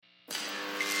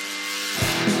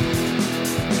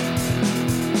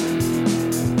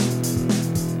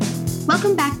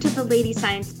Welcome back to the Lady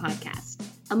Science Podcast,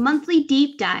 a monthly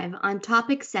deep dive on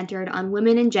topics centered on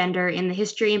women and gender in the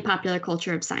history and popular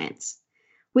culture of science.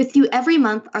 With you every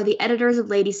month are the editors of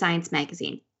Lady Science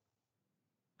magazine.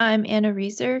 I'm Anna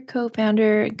Reeser,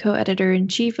 co-founder and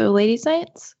co-editor-in-chief of Lady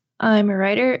Science. I'm a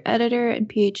writer, editor, and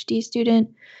PhD student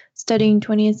studying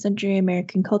 20th century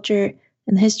American culture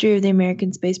and the history of the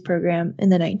American space program in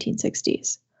the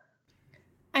 1960s.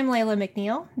 I'm Layla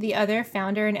McNeil, the other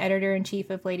founder and editor-in-chief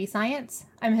of Lady Science.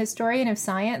 I'm a historian of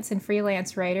science and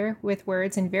freelance writer with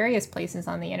words in various places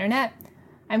on the internet.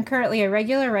 I'm currently a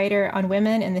regular writer on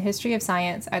women in the history of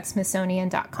science at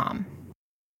Smithsonian.com.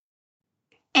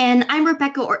 And I'm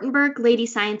Rebecca Ortenberg, Lady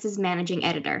Science's managing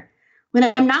editor.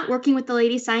 When I'm not working with the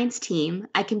Lady Science team,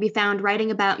 I can be found writing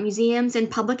about museums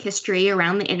and public history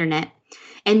around the internet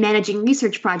and managing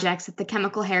research projects at the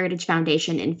Chemical Heritage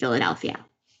Foundation in Philadelphia.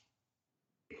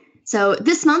 So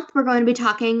this month, we're going to be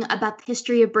talking about the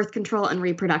history of birth control and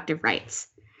reproductive rights.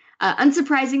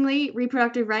 Unsurprisingly,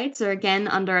 reproductive rights are again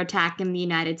under attack in the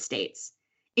United States.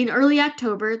 In early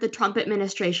October, the Trump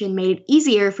administration made it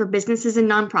easier for businesses and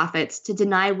nonprofits to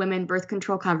deny women birth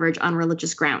control coverage on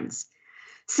religious grounds.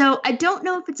 So I don't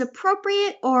know if it's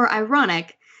appropriate or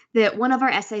ironic that one of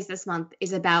our essays this month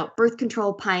is about birth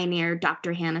control pioneer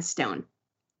Dr. Hannah Stone.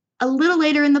 A little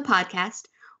later in the podcast,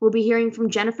 we'll be hearing from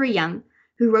Jennifer Young,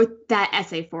 who wrote that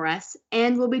essay for us,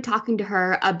 and we'll be talking to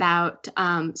her about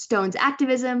Stone's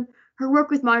activism, her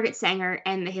work with Margaret Sanger,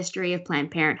 and the history of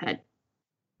Planned Parenthood.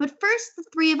 But first, the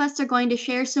three of us are going to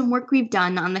share some work we've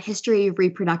done on the history of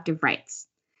reproductive rights.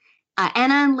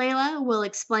 Anna and Layla will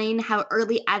explain how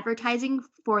early advertising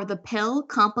for the pill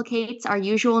complicates our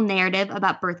usual narrative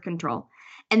about birth control.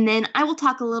 And then I will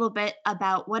talk a little bit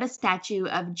about what a statue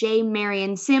of J.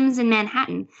 Marion Sims in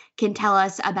Manhattan can tell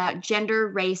us about gender,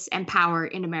 race, and power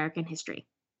in American history.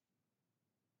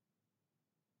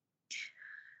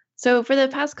 So for the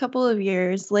past couple of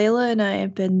years, Layla and I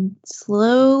have been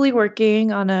slowly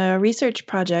working on a research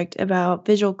project about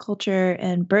visual culture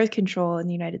and birth control in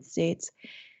the United States.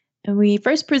 And we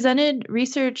first presented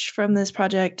research from this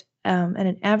project at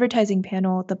an advertising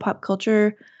panel at the Pop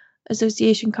Culture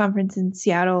Association conference in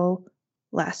Seattle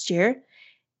last year.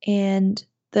 And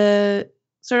the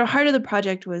sort of heart of the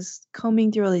project was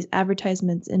combing through all these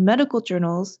advertisements in medical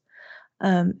journals.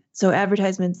 So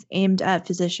advertisements aimed at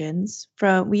physicians.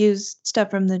 We used stuff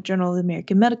from the Journal of the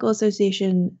American Medical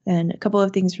Association and a couple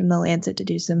of things from the Lancet to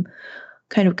do some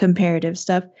kind of comparative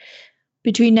stuff.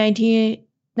 Between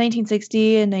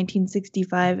 1960 and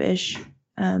 1965-ish,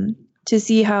 to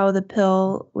see how the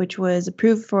pill, which was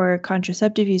approved for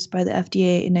contraceptive use by the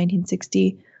FDA in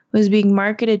 1960, was being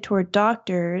marketed toward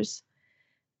doctors.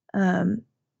 And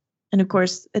of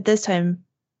course, at this time,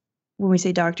 when we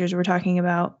say doctors, we're talking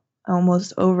about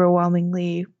almost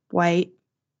overwhelmingly white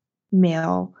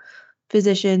male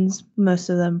physicians, most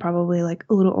of them probably like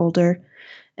a little older.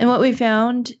 And what we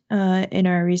found in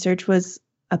our research was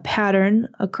a pattern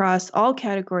across all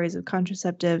categories of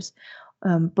contraceptives,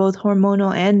 both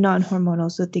hormonal and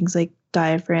non-hormonal, so things like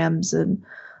diaphragms and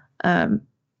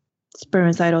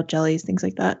spermicidal jellies, things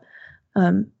like that.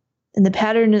 And the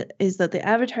pattern is that the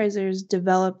advertisers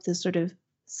develop this sort of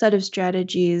set of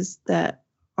strategies that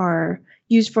are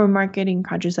used for marketing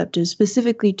contraceptives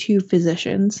specifically to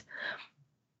physicians.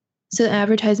 So the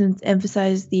advertisements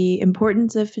emphasize the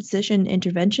importance of physician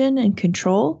intervention and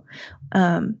control.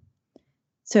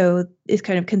 So it's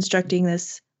kind of constructing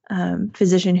this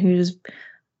physician who's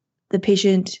the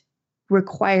patient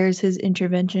requires his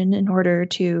intervention in order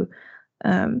to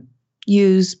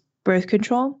use birth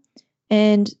control.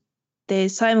 And they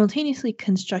simultaneously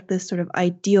construct this sort of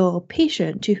ideal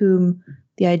patient to whom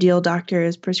the ideal doctor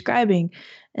is prescribing.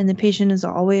 And the patient is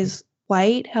always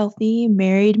white, healthy,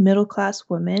 married, middle-class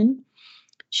woman.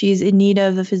 She's in need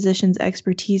of a physician's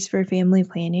expertise for family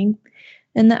planning.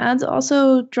 And the ads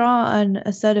also draw on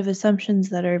a set of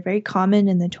assumptions that are very common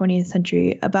in the 20th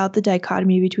century about the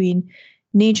dichotomy between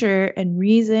nature and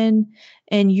reason,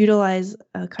 and utilize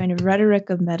a kind of rhetoric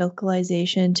of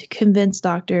medicalization to convince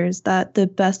doctors that the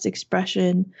best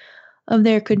expression of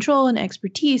their control and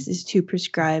expertise is to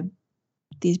prescribe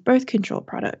these birth control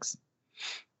products.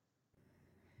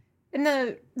 And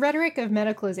the rhetoric of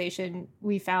medicalization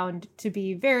we found to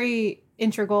be very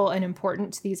integral and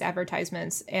important to these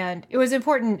advertisements. And it was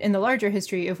important in the larger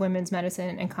history of women's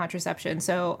medicine and contraception.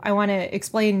 So I want to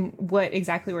explain what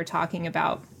exactly we're talking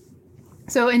about.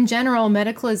 So in general,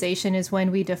 medicalization is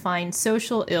when we define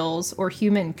social ills or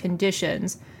human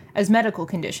conditions as medical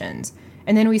conditions,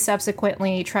 and then we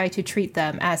subsequently try to treat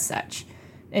them as such.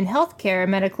 In healthcare,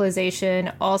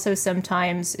 medicalization also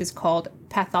sometimes is called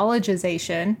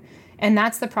pathologization, And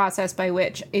that's the process by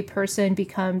which a person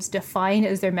becomes defined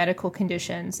as their medical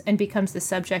conditions and becomes the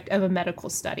subject of a medical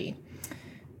study.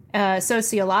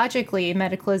 Sociologically,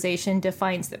 medicalization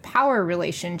defines the power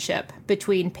relationship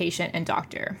between patient and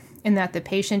doctor, in that the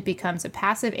patient becomes a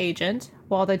passive agent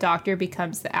while the doctor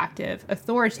becomes the active,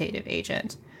 authoritative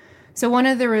agent. So one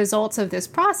of the results of this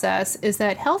process is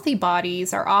that healthy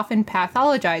bodies are often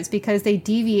pathologized because they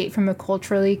deviate from a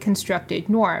culturally constructed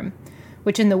norm,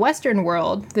 which in the Western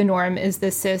world, the norm is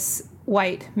the cis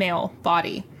white male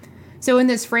body. So in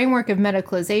this framework of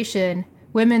medicalization,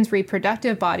 women's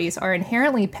reproductive bodies are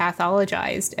inherently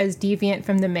pathologized as deviant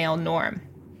from the male norm.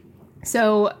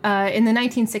 So in the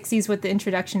 1960s, with the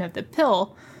introduction of the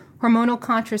pill, hormonal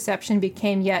contraception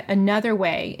became yet another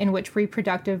way in which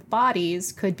reproductive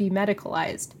bodies could be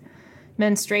medicalized.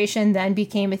 Menstruation then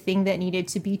became a thing that needed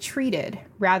to be treated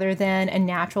rather than a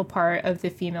natural part of the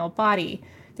female body.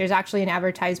 There's actually an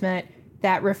advertisement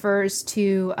that refers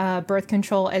to birth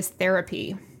control as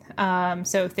therapy.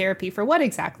 So therapy for what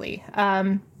exactly?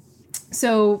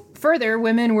 So further,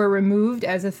 women were removed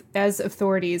as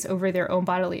authorities over their own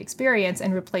bodily experience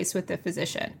and replaced with the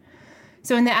physician.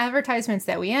 So in the advertisements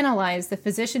that we analyze, the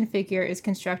physician figure is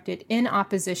constructed in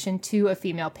opposition to a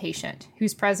female patient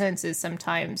whose presence is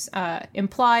sometimes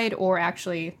implied or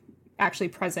actually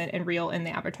present and real in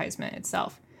the advertisement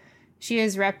itself. She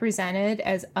is represented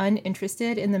as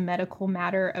uninterested in the medical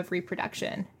matter of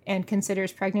reproduction and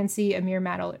considers pregnancy a mere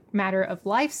matter of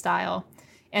lifestyle.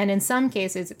 And in some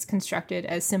cases, it's constructed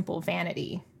as simple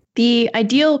vanity. The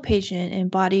ideal patient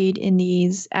embodied in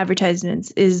these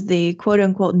advertisements is the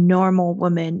quote-unquote normal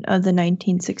woman of the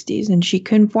 1960s, and she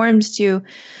conforms to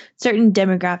certain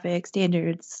demographic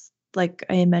standards, like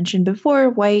I mentioned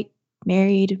before, white,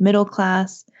 married, middle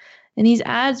class. And these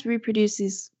ads reproduce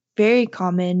these very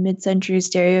common mid-century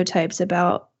stereotypes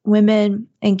about women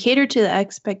and cater to the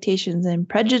expectations and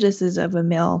prejudices of a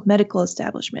male medical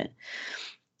establishment.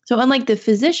 So unlike the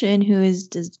physician, who is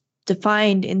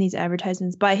defined in these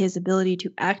advertisements by his ability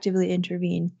to actively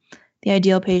intervene, the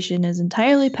ideal patient is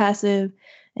entirely passive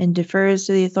and defers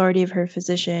to the authority of her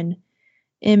physician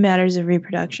in matters of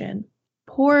reproduction.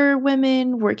 Poor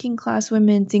women, working class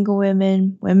women, single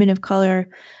women, women of color,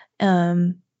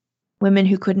 women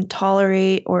who couldn't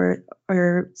tolerate or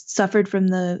suffered from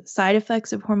the side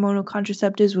effects of hormonal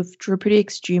contraceptives, which were pretty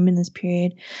extreme in this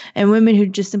period, and women who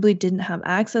just simply didn't have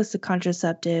access to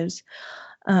contraceptives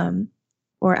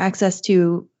or access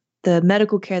to the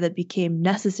medical care that became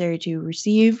necessary to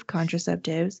receive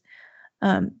contraceptives.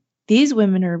 These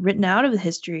women are written out of the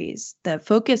histories that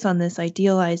focus on this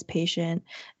idealized patient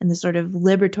and the sort of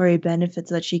liberatory benefits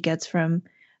that she gets from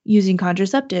using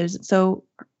contraceptives. So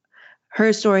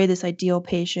her story, this ideal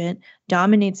patient,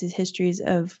 dominates these histories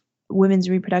of women's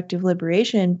reproductive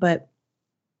liberation, but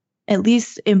at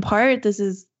least in part,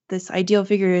 this ideal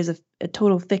figure is a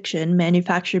total fiction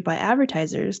manufactured by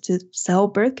advertisers to sell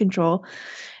birth control,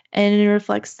 and it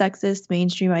reflects sexist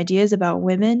mainstream ideas about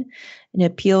women and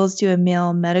appeals to a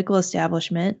male medical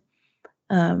establishment.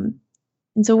 And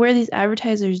so where these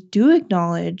advertisers do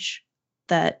acknowledge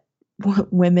that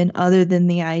women other than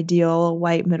the ideal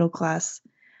white middle class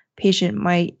patient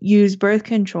might use birth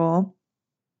control,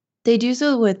 they do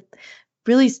so with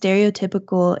really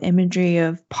stereotypical imagery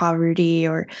of poverty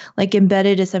or like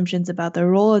embedded assumptions about the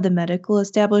role of the medical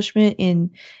establishment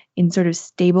in sort of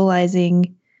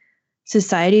stabilizing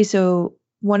society. So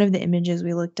one of the images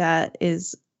we looked at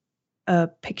is a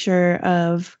picture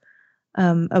of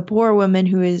a poor woman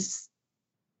who is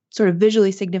sort of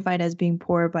visually signified as being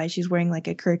poor by she's wearing like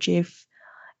a kerchief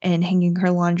and hanging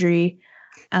her laundry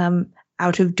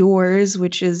out of doors,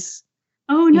 which is,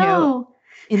 oh no,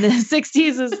 in the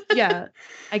 60s is, yeah,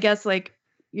 I guess like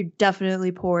you're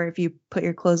definitely poor if you put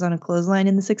your clothes on a clothesline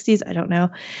in the 60s. I don't know.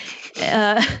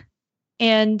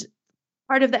 And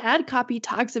part of the ad copy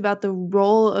talks about the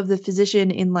role of the physician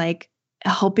in like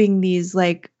helping these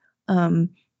like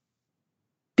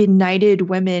benighted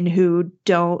women who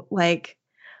don't like,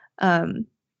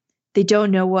 they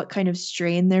don't know what kind of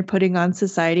strain they're putting on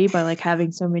society by like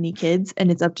having so many kids,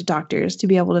 and it's up to doctors to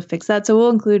be able to fix that. So we'll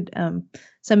include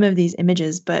some of these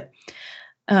images, but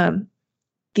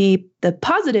the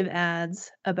positive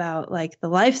ads about like the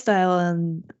lifestyle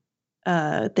and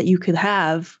that you could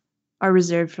have are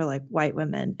reserved for like white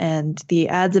women, and the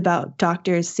ads about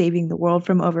doctors saving the world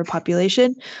from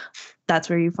overpopulation, that's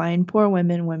where you find poor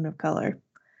women, women of color.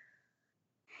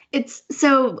 It's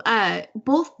so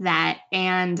both that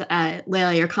and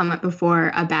Layla, your comment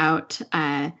before about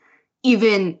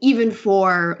even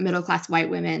for middle class white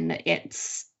women,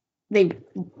 it's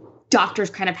doctors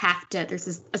kind of have to, there's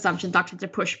this assumption doctors have to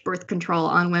push birth control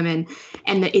on women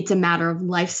and that it's a matter of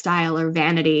lifestyle or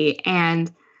vanity. And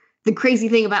the crazy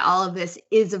thing about all of this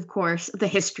is, of course, the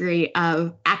history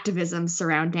of activism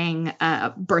surrounding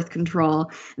birth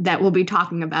control that we'll be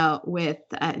talking about with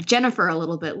Jennifer a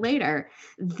little bit later,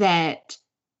 that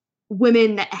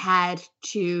women had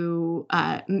to,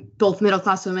 both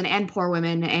middle-class women and poor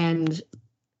women and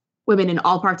women in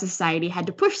all parts of society had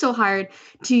to push so hard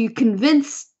to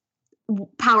convince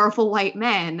powerful white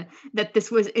men that this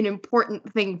was an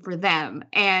important thing for them.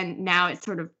 And now it's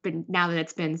sort of been, now that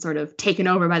it's been sort of taken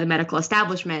over by the medical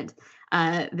establishment,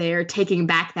 they're taking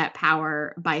back that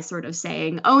power by sort of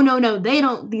saying, oh, no,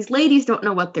 these ladies don't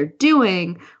know what they're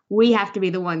doing. We have to be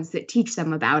the ones that teach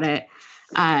them about it.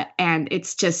 And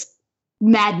it's just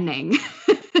maddening.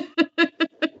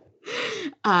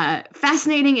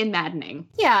 Fascinating and maddening.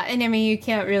 Yeah, and I mean, you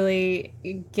can't really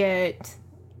get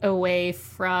away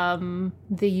from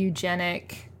the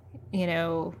eugenic,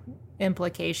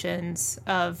 implications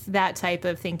of that type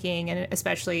of thinking, and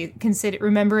especially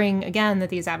remembering again that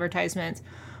these advertisements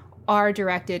are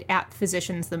directed at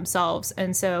physicians themselves.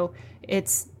 And so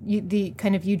it's the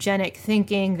kind of eugenic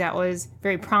thinking that was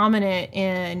very prominent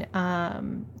in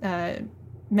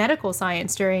medical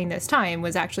science during this time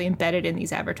was actually embedded in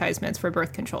these advertisements for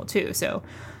birth control too. So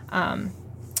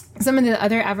some of the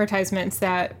other advertisements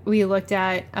that we looked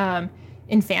at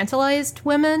infantilized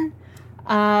women.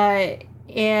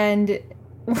 And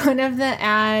one of the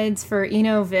ads for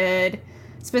Enovid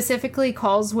specifically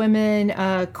calls women,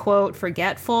 quote,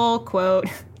 forgetful, quote,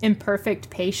 imperfect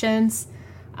patients.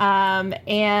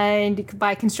 And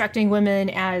by constructing women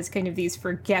as kind of these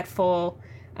forgetful,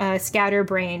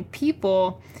 scatterbrained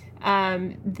people,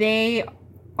 they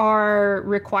are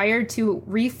required to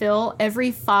refill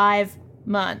every 5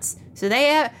 months. So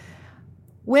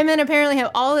women apparently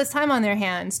have all this time on their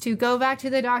hands to go back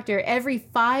to the doctor every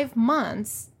 5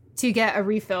 months to get a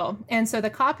refill. And so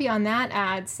the copy on that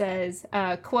ad says,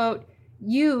 quote,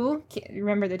 you,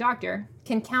 remember the doctor,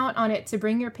 can count on it to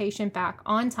bring your patient back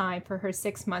on time for her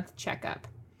 6-month checkup.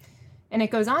 And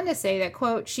it goes on to say that,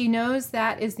 quote, she knows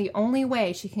that is the only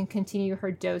way she can continue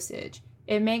her dosage.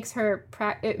 It makes for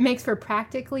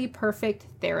practically perfect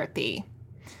therapy.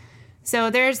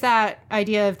 So there's that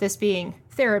idea of this being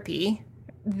therapy.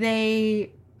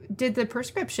 They did the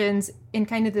prescriptions in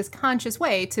kind of this conscious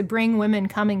way to bring women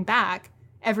coming back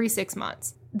every 6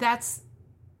 months. That's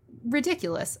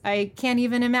ridiculous. I can't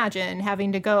even imagine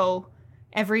having to go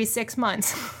every 6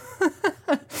 months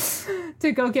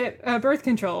to go get a birth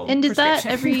control. And is that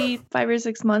every 5 or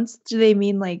 6 months? Do they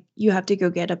mean like you have to go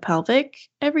get a pelvic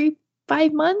every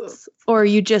 5 months, or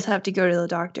you just have to go to the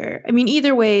doctor? I mean,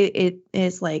 either way, it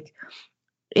is like,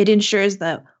 it ensures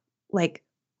that like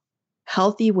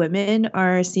healthy women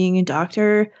are seeing a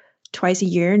doctor twice a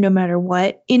year, no matter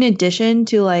what, in addition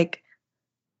to like,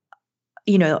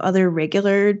 other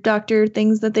regular doctor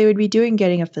things that they would be doing,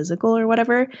 getting a physical or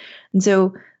whatever. And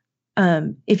so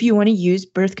if you want to use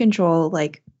birth control,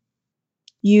 like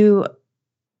you're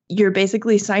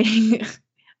basically signing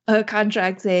a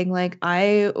contract saying like,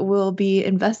 I will be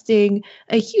investing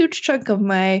a huge chunk of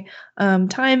my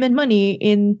time and money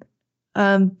in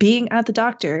being at the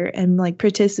doctor and like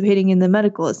participating in the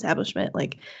medical establishment.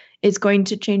 Like it's going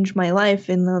to change my life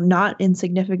in a not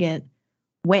insignificant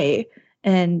way.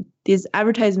 And these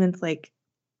advertisements, like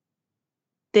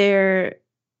I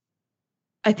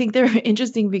think they're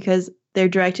interesting because they're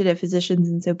directed at physicians,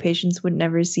 and so patients would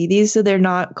never see these. So they're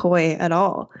not coy at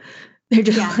all. They're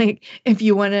just like, if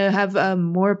you want to have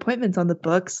more appointments on the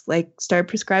books, like start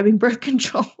prescribing birth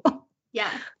control. Yeah.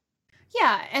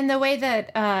 Yeah, and the way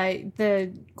that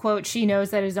the quote, she knows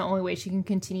that is the only way she can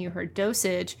continue her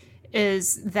dosage,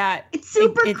 is that it's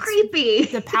super creepy.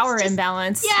 The power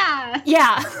imbalance. Yeah.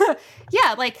 Yeah.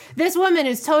 Yeah, like this woman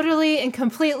is totally and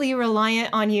completely reliant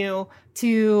on you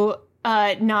to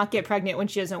not get pregnant when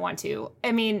she doesn't want to.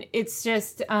 I mean, it's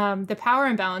just the power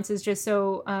imbalance is just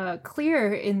so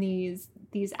clear in these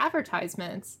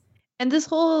advertisements. And this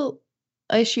whole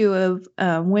issue of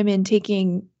women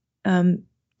taking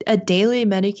a daily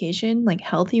medication, like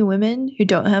healthy women who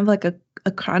don't have like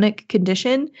a chronic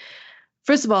condition.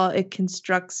 First of all, it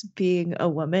constructs being a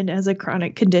woman as a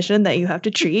chronic condition that you have to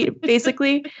treat,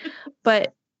 basically.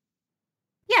 But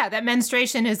yeah, that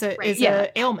menstruation is a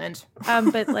ailment.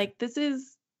 But like this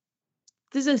is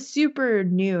super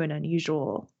new and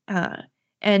unusual.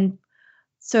 And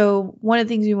so one of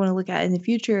the things we want to look at in the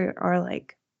future are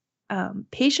like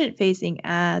patient-facing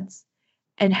ads,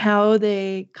 and how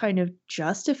they kind of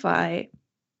justify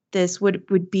this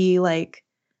would be like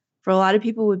for a lot of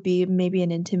people would be maybe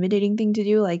an intimidating thing to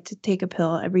do, like to take a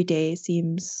pill every day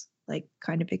seems like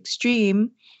kind of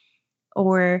extreme,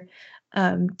 or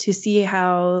to see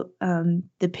how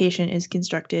the patient is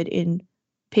constructed in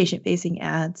patient-facing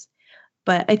ads.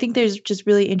 But I think there's just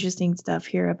really interesting stuff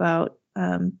here about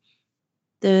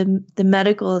the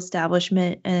medical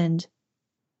establishment and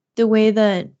the way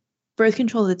that birth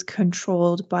control is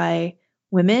controlled by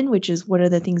women, which is one of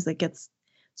the things that gets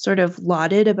sort of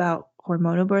lauded about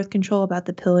hormonal birth control, about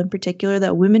the pill in particular,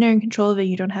 that women are in control of it.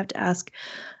 You don't have to ask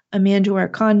a man to wear a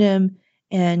condom,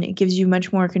 and it gives you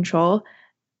much more control.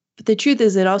 But the truth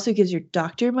is, it also gives your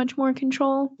doctor much more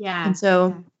control. Yeah. And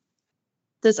so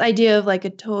this idea of like a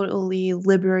totally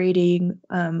liberating,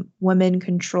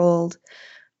 women-controlled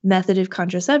method of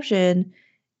contraception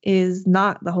is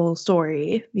not the whole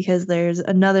story, because there's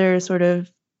another sort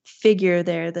of figure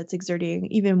there that's exerting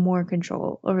even more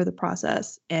control over the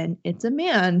process, and it's a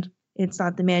man. It's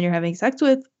not the man you're having sex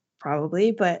with,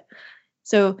 probably, but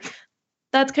so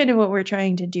that's kind of what we're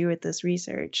trying to do with this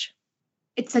research.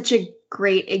 It's such a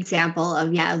great example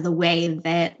of the way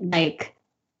that like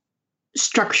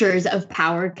structures of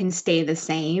power can stay the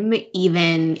same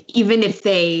even if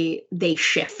they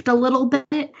shift a little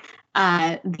bit.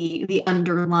 The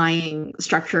underlying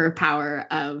structure of power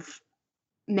of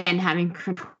men having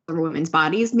control over women's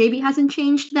bodies maybe hasn't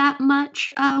changed that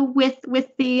much with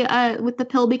the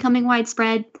pill becoming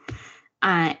widespread.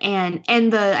 And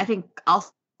the I think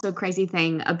also crazy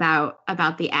thing about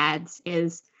the ads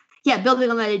is building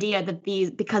on that idea that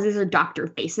because these are doctor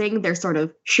facing, they're sort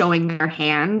of showing their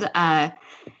hand.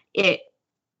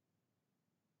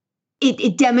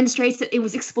 It demonstrates that it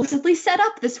was explicitly set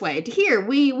up this way. Here,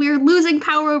 we're losing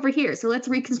power over here, so let's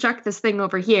reconstruct this thing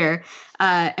over here,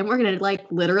 and we're gonna like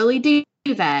literally do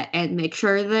that and make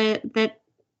sure that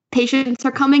patients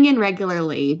are coming in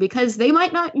regularly, because they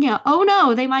might not,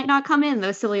 they might not come in,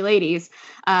 those silly ladies,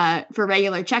 for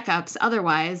regular checkups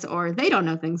otherwise, or they don't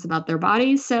know things about their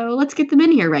bodies, so let's get them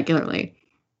in here regularly.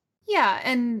 Yeah,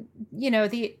 and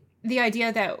the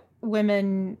idea that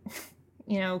women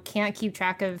can't keep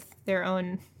track of their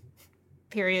own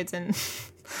periods and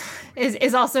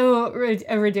is also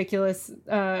a ridiculous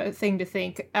thing to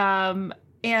think.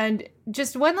 And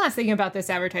just one last thing about this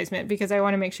advertisement, because I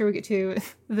want to make sure we get to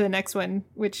the next one,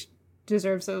 which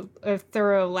deserves a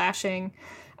thorough lashing,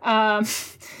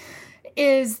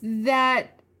 is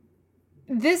that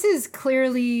this is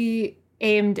clearly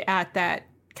aimed at that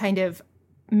kind of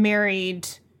married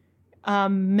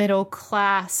middle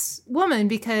class woman,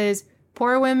 because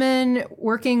poor women,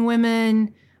 working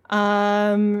women,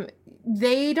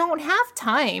 they don't have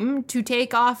time to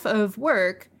take off of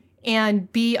work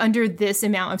and be under this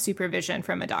amount of supervision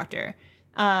from a doctor.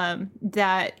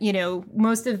 That,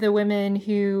 most of the women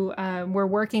who were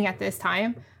working at this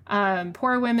time,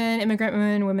 poor women, immigrant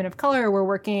women, women of color, were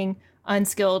working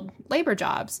unskilled labor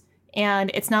jobs. And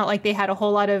it's not like they had a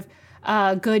whole lot of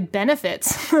good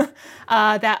benefits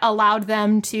that allowed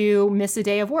them to miss a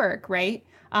day of work, right?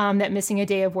 That missing a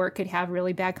day of work could have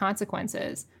really bad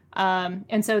consequences.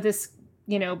 And so this,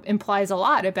 implies a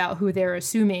lot about who they're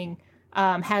assuming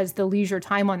has the leisure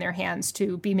time on their hands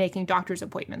to be making doctor's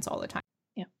appointments all the time.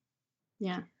 Yeah.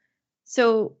 Yeah.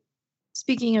 So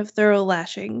speaking of thorough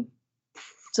lashing,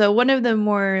 so one of the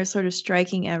more sort of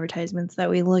striking advertisements that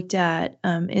we looked at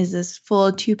is this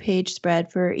full 2-page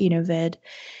spread for Enovid.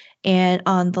 And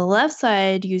on the left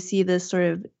side, you see this sort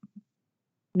of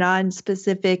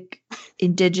non-specific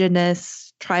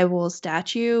indigenous tribal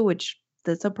statue, which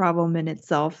that's a problem in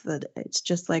itself, that it's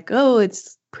just like, oh,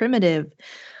 it's primitive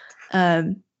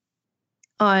on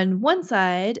one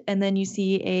side, and then you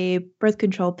see a birth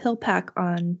control pill pack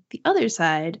on the other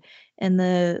side, and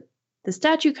the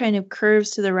statue kind of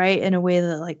curves to the right in a way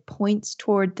that like points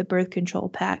toward the birth control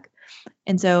pack.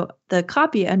 And so the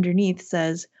copy underneath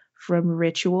says, "From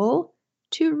ritual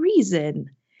to reason."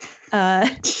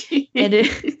 And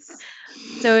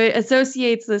so it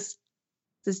associates this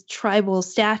tribal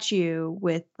statue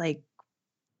with like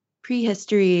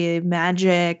prehistory,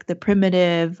 magic, the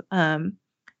primitive,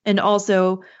 and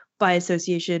also by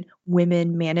association,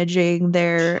 women managing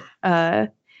their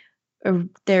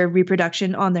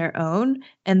reproduction on their own,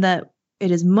 and that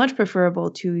it is much preferable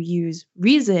to use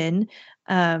reason.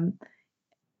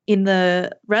 In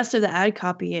the rest of the ad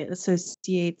copy, it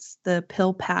associates the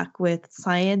pill pack with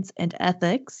science and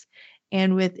ethics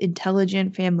and with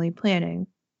intelligent family planning.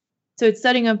 So it's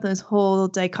setting up this whole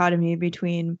dichotomy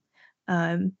between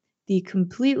the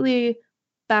completely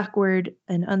backward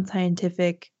and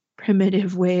unscientific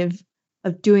primitive way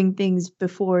of doing things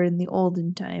before in the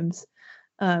olden times,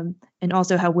 and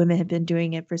also how women have been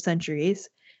doing it for centuries.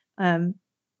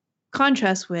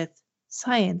 contrast with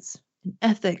science and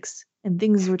ethics and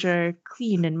things which are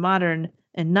clean and modern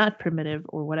and not primitive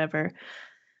or whatever.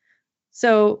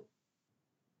 So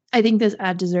I think this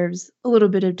ad deserves a little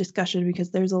bit of discussion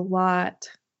because there's a lot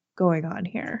going on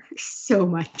here. So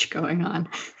much going on.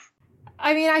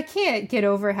 I mean, I can't get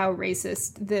over how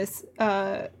racist this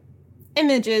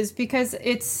image is, because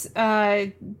it's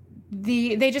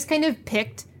they just kind of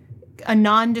picked a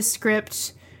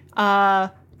nondescript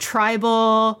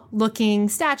tribal looking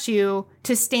statue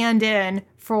to stand in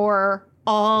for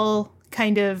all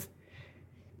kind of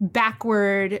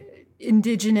backward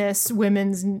indigenous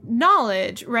women's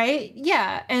knowledge, right?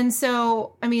 Yeah. And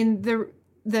so, I mean,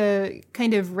 the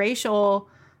kind of racial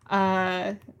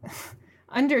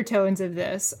undertones of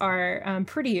this are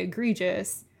pretty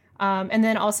egregious. And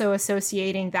then also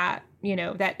associating that,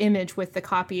 that image with the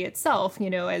copy itself,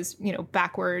 as,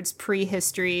 backwards,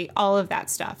 prehistory, all of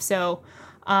that stuff. So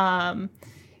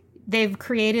they've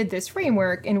created this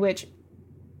framework in which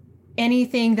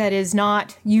anything that is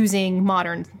not using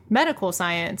modern medical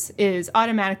science is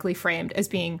automatically framed as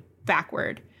being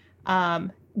backward.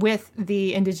 With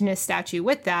the indigenous statue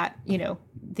with that,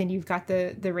 then you've got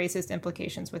the racist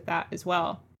implications with that as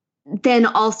well. Then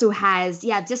also has,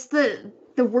 just the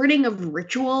wording of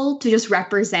ritual to just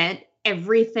represent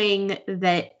everything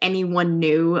that anyone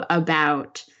knew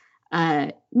about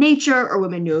nature or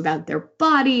women knew about their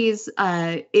bodies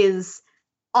is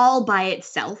all by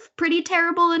itself pretty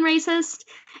terrible and racist.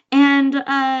 And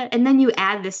then you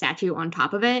add the statue on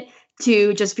top of it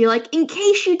to just be like, in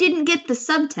case you didn't get the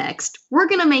subtext, we're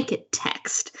going to make it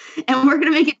text. And we're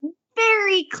going to make it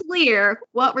very clear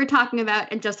what we're talking about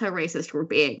and just how racist we're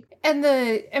being. And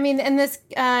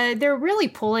they're really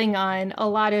pulling on a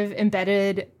lot of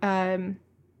embedded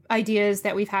ideas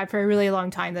that we've had for a really long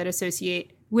time that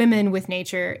associate women with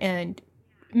nature and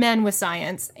men with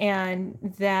science, and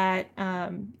that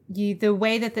the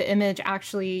way that the image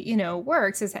actually,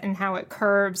 works is and how it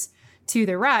curves to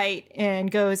the right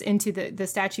and goes into the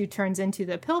statue turns into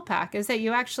the pill pack is that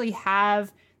you actually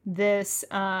have this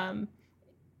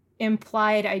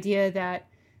implied idea that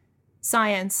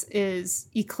science is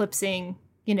eclipsing,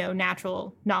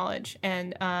 natural knowledge.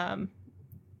 And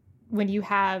when you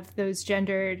have those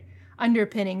gendered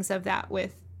underpinnings of that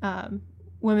with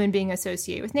women being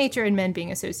associated with nature and men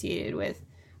being associated with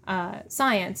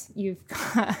science, you've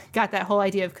got that whole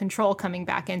idea of control coming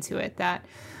back into it, that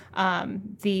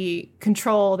the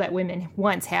control that women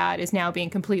once had is now being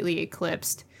completely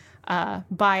eclipsed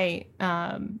by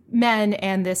men,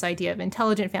 and this idea of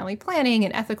intelligent family planning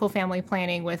and ethical family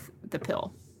planning with the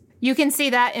pill. You can see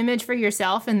that image for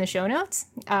yourself in the show notes.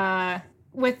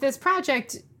 With this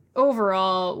project,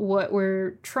 overall, what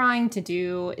we're trying to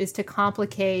do is to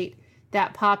complicate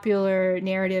that popular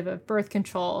narrative of birth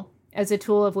control as a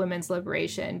tool of women's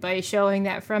liberation by showing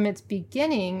that from its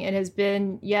beginning, it has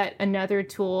been yet another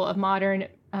tool of modern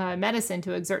medicine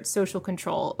to exert social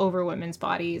control over women's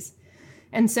bodies.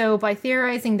 And so by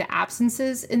theorizing the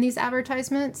absences in these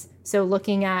advertisements, so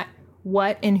looking at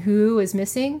what and who is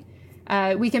missing,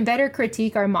 we can better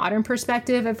critique our modern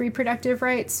perspective of reproductive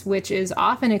rights, which is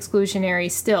often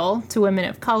exclusionary still to women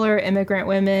of color, immigrant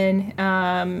women,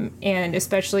 and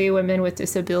especially women with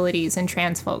disabilities and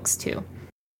trans folks too.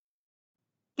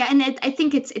 Yeah, and I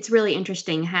think it's really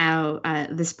interesting how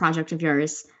this project of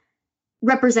yours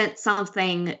represents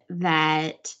something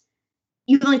that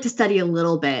you like to study a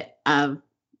little bit of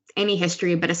any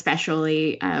history, but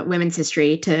especially women's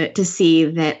history, to see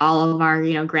that all of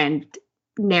our grand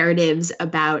narratives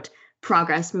about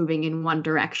progress moving in one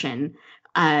direction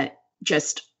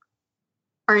just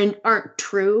aren't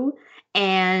true,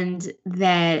 and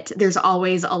that there's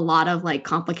always a lot of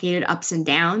complicated ups and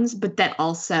downs, but that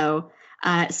also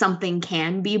something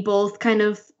can be both kind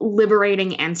of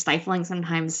liberating and stifling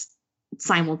sometimes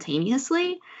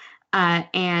simultaneously,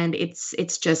 and it's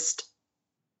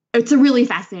a really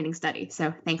fascinating study.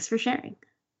 So thanks for sharing.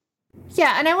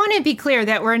 Yeah, and I want to be clear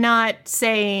that we're not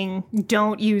saying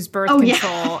don't use birth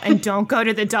control and don't go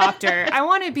to the doctor. I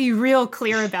want to be real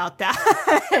clear about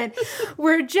that.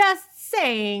 We're just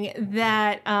saying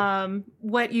that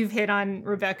what you've hit on,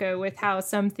 Rebecca, with how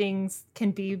some things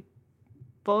can be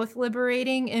both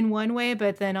liberating in one way,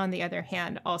 but then on the other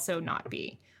hand, also not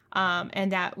be.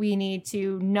 And that we need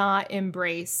to not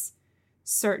embrace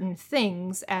certain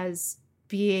things as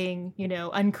being,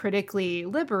 uncritically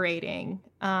liberating.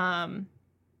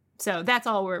 So that's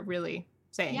all we're really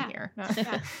saying here.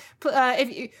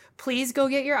 If you please go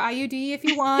get your IUD if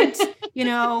you want,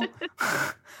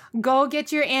 go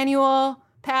get your annual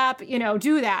PAP,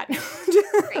 do that.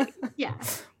 Right. Yeah,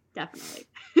 definitely.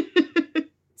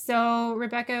 So,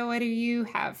 Rebecca, what do you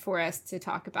have for us to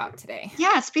talk about today?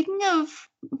 Yeah, speaking of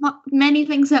many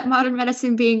things at modern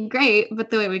medicine being great, but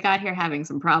the way we got here having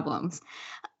some problems.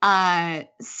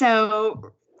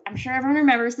 So I'm sure everyone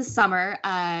remembers the summer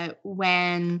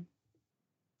when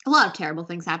a lot of terrible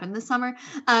things happened this summer,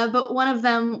 but one of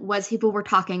them was people were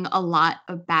talking a lot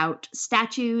about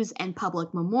statues and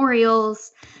public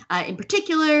memorials. In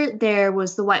particular, there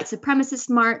was the White Supremacist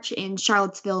March in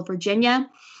Charlottesville, Virginia,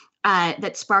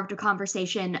 that sparked a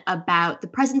conversation about the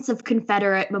presence of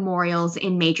Confederate memorials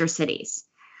in major cities.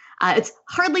 It's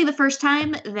hardly the first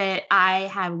time that I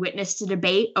have witnessed a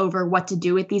debate over what to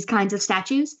do with these kinds of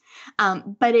statues.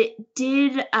 But it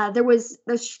did, there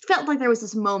felt like there was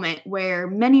this moment where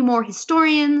many more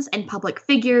historians and public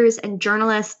figures and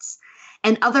journalists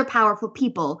and other powerful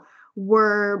people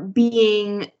were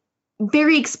being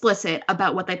very explicit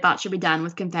about what they thought should be done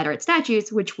with Confederate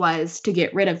statues, which was to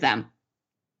get rid of them.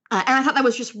 And I thought that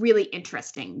was just really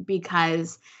interesting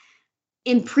because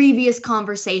in previous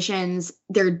conversations,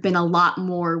 there'd been a lot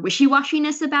more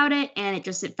wishy-washiness about it, and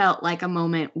it felt like a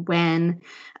moment when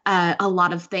a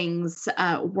lot of things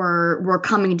were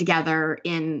coming together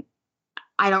in,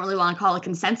 I don't really want to call it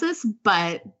consensus,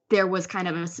 but there was kind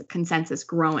of a consensus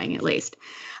growing, at least.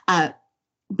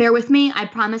 Bear with me. I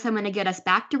promise I'm going to get us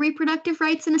back to reproductive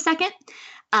rights in a second.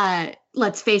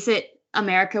 Let's face it,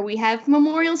 America, we have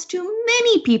memorials to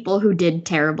many people who did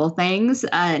terrible things,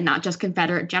 not just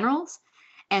Confederate generals.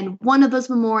 And one of those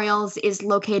memorials is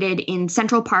located in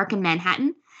Central Park in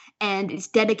Manhattan, and it's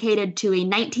dedicated to a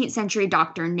 19th century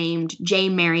doctor named J.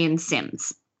 Marion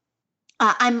Sims.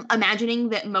 I'm imagining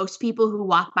that most people who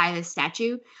walk by this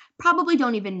statue probably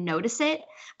don't even notice it.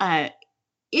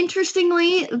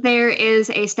 Interestingly, there is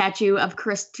a statue of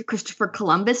Christopher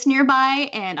Columbus nearby,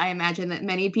 and I imagine that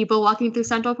many people walking through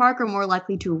Central Park are more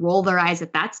likely to roll their eyes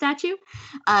at that statue.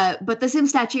 But the Sims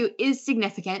statue is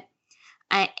significant.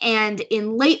 And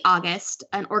in late August,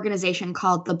 an organization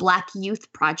called the Black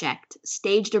Youth Project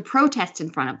staged a protest in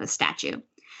front of the statue.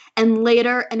 And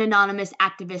later, an anonymous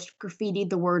activist graffitied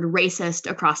the word racist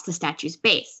across the statue's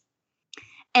base.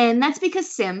 And that's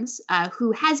because Sims,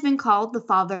 who has been called the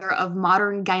father of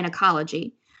modern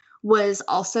gynecology, was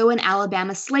also an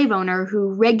Alabama slave owner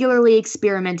who regularly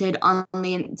experimented on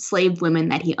the enslaved women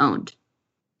that he owned.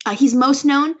 He's most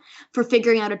known for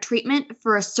figuring out a treatment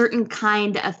for a certain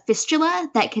kind of fistula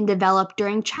that can develop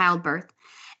during childbirth,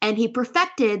 and he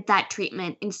perfected that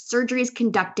treatment in surgeries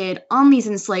conducted on these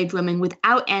enslaved women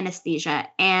without anesthesia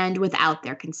and without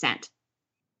their consent.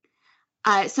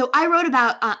 So I wrote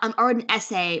an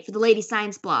essay for the Lady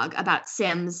Science blog about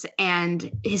Sims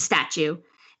and his statue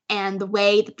and the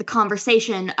way that the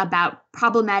conversation about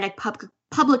problematic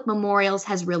public memorials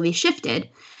has really shifted.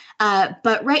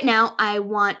 But right now, I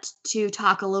want to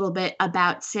talk a little bit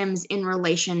about Sims in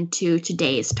relation to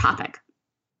today's topic.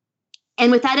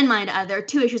 And with that in mind, there are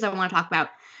two issues I want to talk about.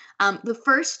 The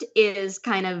first is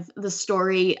kind of the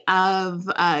story of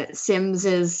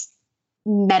Sims's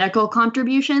medical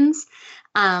contributions,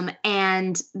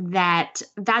 and that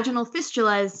vaginal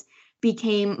fistulas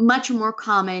became much more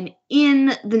common in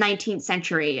the 19th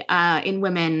century in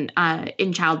women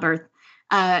in childbirth.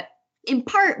 In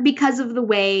part because of the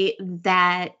way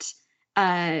that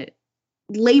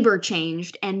labor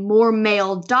changed and more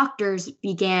male doctors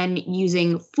began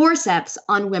using forceps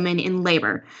on women in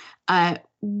labor.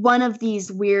 One of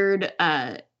these weird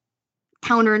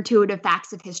counterintuitive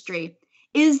facts of history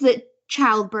is that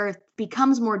childbirth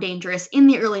becomes more dangerous in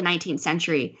the early 19th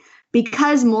century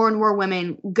because more and more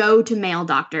women go to male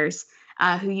doctors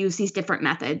who use these different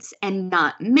methods and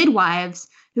not midwives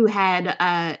who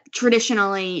had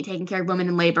traditionally taken care of women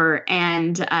in labor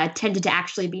and tended to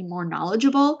actually be more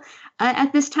knowledgeable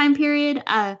at this time period.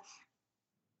 And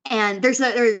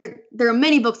there are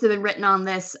many books that have been written on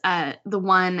this. The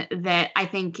one that I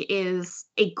think is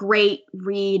a great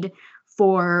read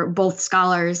for both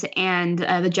scholars and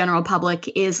the general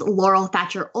public is Laurel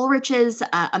Thatcher Ulrich's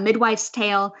A Midwife's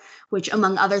Tale, which,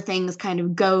 among other things, kind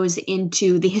of goes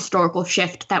into the historical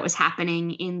shift that was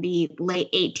happening in the late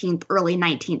 18th, early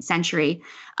 19th century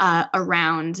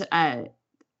around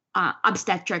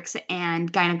obstetrics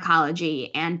and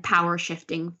gynecology and power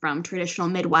shifting from traditional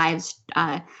midwives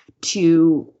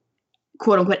to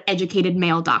quote-unquote educated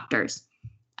male doctors.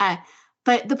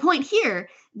 But the point here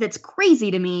that's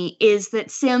crazy to me is that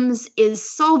Sims is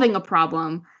solving a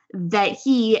problem that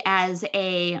he, as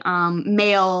a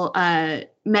male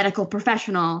medical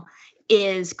professional,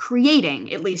 is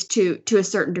creating, at least to a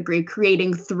certain degree,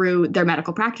 creating through their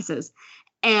medical practices.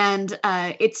 And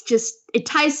it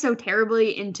ties so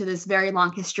terribly into this very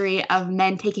long history of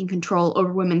men taking control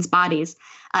over women's bodies,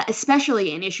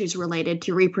 especially in issues related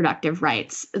to reproductive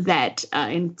rights that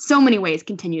in so many ways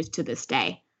continues to this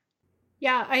day.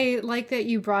 Yeah, I like that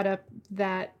you brought up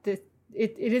that it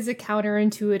is a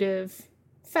counterintuitive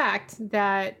fact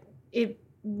that it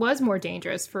was more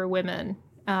dangerous for women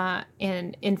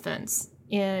and infants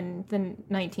in the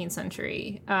 19th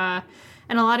century. And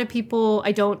a lot of people,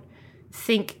 I don't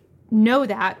think, know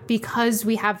that, because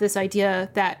we have this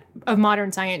idea that of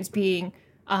modern science being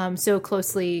so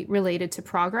closely related to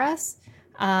progress.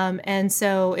 And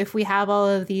so if we have all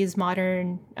of these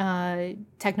modern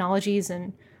technologies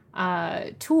and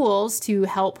tools to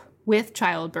help with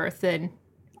childbirth, then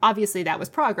obviously that was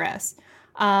progress.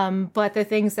 But the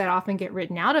things that often get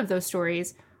written out of those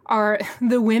stories are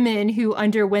the women who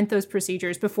underwent those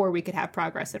procedures before we could have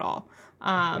progress at all.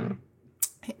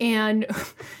 And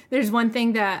there's one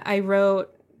thing that I wrote,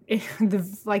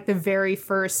 the very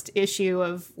first issue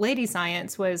of Lady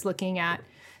Science was looking at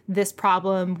this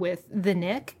problem with the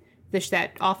Nick,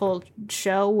 that awful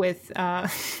show with,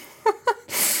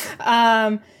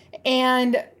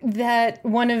 and that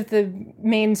one of the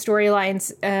main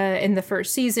storylines in the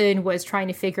first season was trying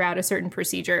to figure out a certain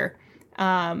procedure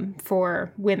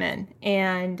for women.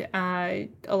 And a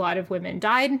lot of women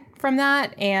died from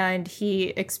that. And he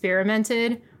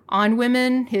experimented on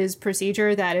women, his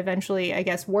procedure that eventually, I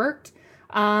guess, worked.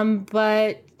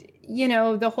 But, you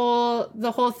know, the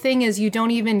whole thing is you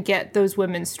don't even get those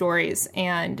women's stories.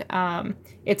 And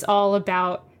it's all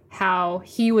about how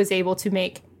he was able to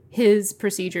make his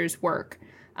procedures work.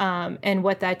 And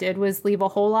what that did was leave a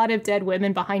whole lot of dead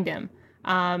women behind him.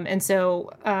 And so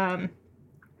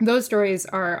those stories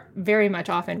are very much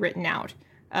often written out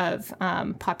of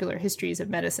popular histories of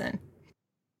medicine.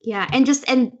 Yeah, and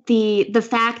the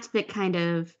fact that kind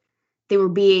of they were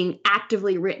being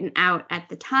actively written out at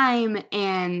the time,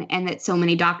 and that so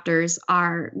many doctors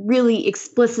are really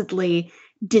explicitly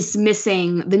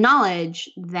dismissing the knowledge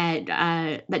that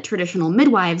that traditional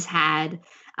midwives had,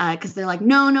 because they're like,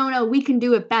 no, we can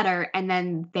do it better, and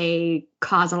then they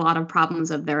cause a lot of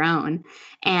problems of their own,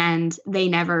 and they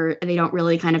don't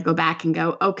really kind of go back and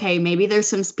go, okay, maybe there's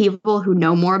some people who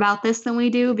know more about this than we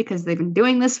do because they've been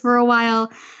doing this for a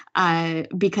while,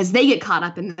 because they get caught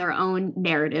up in their own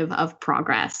narrative of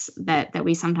progress that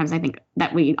we sometimes, I think,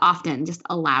 that we often just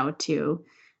allow to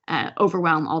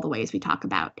overwhelm all the ways we talk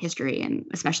about history, and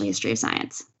especially history of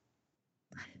science.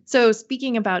 So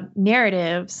speaking about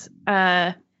narratives,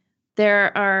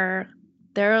 there are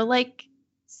like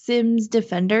Sims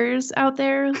defenders out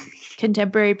there,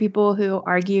 contemporary people who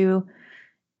argue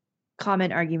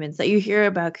common arguments that you hear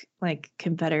about, like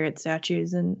Confederate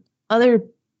statues and other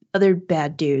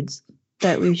bad dudes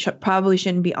that we probably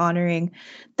shouldn't be honoring,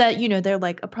 that, you know, they're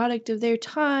like a product of their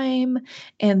time,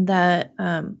 and that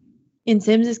in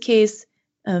Sims's case,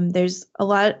 there's a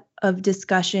lot of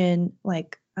discussion,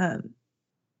 like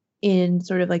in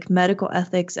sort of like medical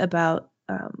ethics about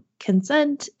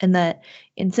consent, and that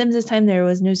in Sims's time there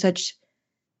was no such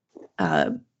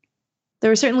there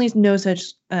was certainly no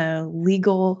such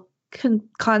legal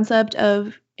concept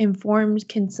of informed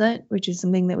consent, which is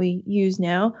something that we use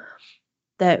now,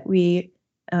 because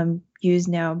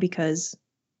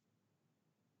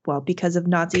of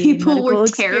Nazi people medical were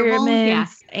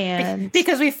experiments, terrible, and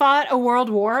because we fought a world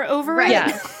war over it. Yeah,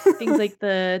 things like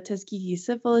the Tuskegee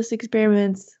syphilis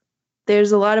experiments.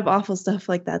 There's a lot of awful stuff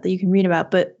like that you can read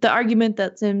about. But the argument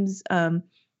that Sims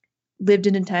lived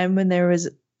in a time when there was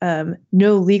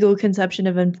no legal conception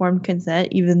of informed consent,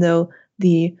 even though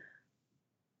the,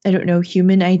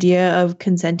 human idea of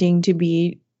consenting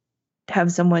to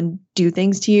have someone do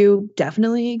things to you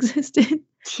definitely existed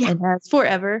and has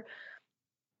forever.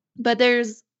 But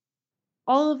there's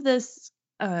all of this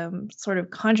sort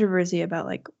of controversy about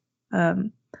like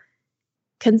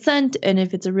consent, and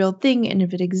if it's a real thing, and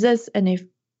if it exists, and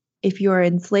if you are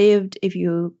enslaved, if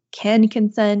you can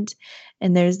consent.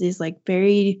 And there's these like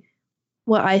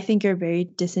what I think are very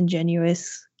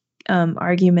disingenuous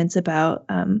arguments about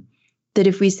that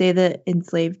if we say that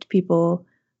enslaved people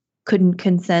couldn't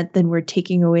consent, then we're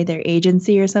taking away their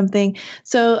agency or something.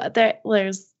 So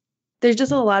there's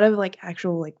just a lot of like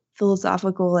actual like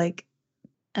philosophical, like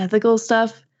ethical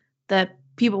stuff that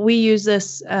we use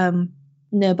this in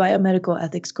the biomedical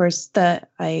ethics course that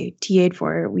I TA'd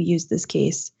for. We use this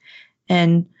case,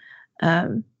 and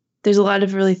there's a lot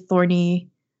of really thorny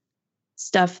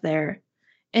stuff there.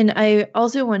 And I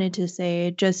also wanted to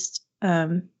say, just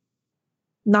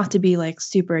not to be like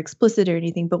super explicit or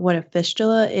anything, but what a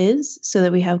fistula is, so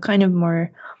that we have kind of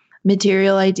more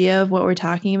material idea of what we're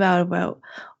talking about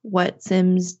what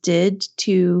Sims did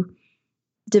to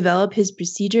develop his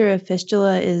procedure of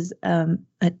fistula is a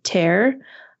tear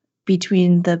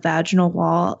between the vaginal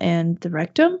wall and the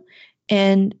rectum.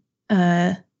 And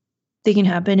they can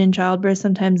happen in childbirth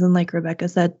sometimes, and like Rebecca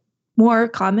said, more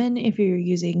common if you're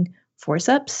using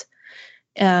forceps.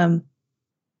 And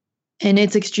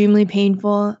it's extremely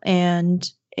painful, and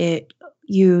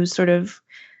you sort of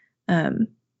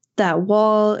that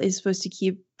wall is supposed to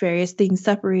keep various things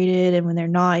separated, and when they're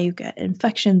not, you get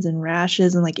infections and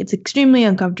rashes, and like it's extremely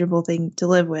uncomfortable thing to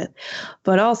live with.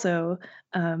 But also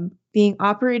being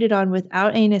operated on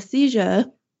without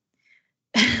anesthesia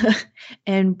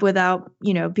and without,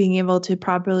 being able to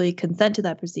properly consent to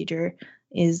that procedure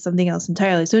is something else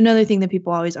entirely. So another thing that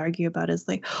people always argue about is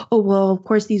like, oh, well, of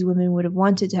course these women would have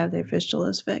wanted to have their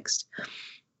fistulas fixed.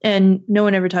 And no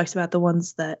one ever talks about the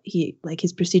ones that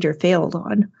his procedure failed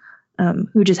on,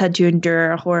 who just had to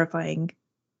endure horrifying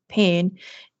pain.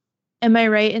 Am I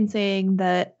right in saying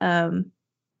that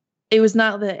it was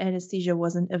not that anesthesia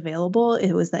wasn't available,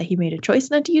 it was that he made a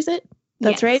choice not to use it?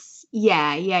 That's right?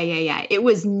 Yeah. It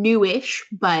was newish,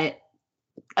 but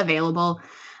available.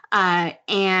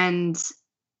 And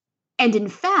in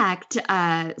fact,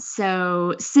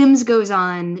 so Sims goes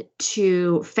on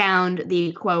to found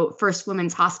the, quote, first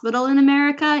women's hospital in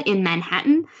America in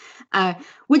Manhattan,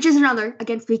 which is another,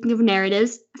 again, speaking of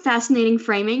narratives, fascinating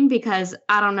framing, because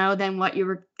I don't know then what you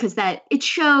were, because that it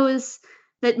shows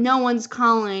that no one's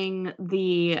calling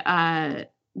the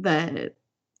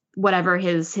whatever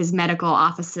his medical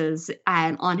offices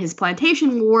on his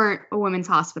plantation weren't a women's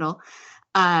hospital.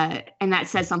 And that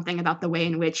says something about the way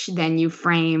in which then you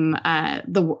frame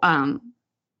the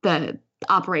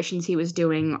operations he was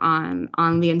doing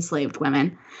on the enslaved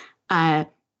women.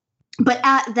 But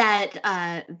at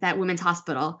that women's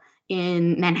hospital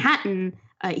in Manhattan,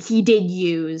 he did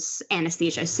use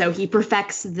anesthesia. So he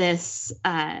perfects this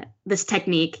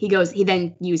technique. He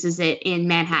then uses it in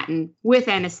Manhattan with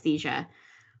anesthesia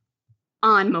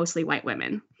on mostly white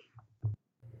women.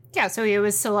 Yeah, so he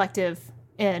was selective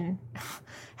in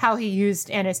how he used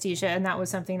anesthesia, and that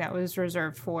was something that was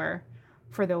reserved for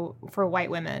white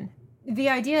women. The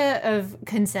idea of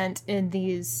consent in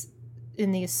these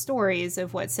stories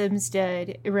of what Sims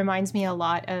did, it reminds me a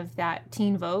lot of that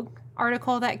Teen Vogue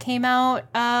article that came out.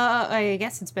 I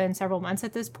guess it's been several months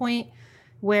at this point,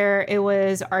 where it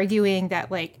was arguing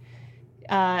that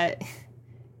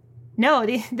no,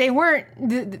 they weren't.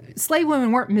 The slave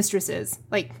women weren't mistresses.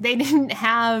 Like, they didn't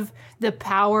have the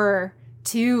power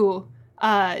to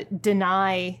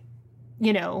deny,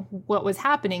 what was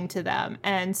happening to them.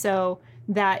 And so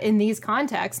that in these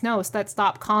contexts, no, so let's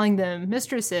stop calling them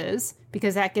mistresses,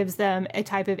 because that gives them a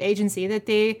type of agency that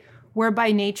they were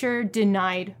by nature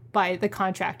denied by the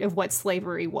contract of what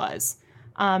slavery was.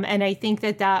 And I think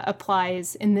that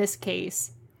applies in this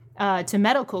case to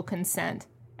medical consent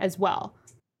as well.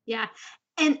 Yeah.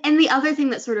 And the other thing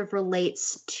that sort of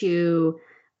relates to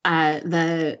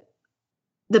the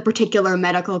particular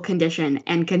medical condition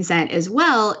and consent as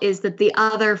well is that the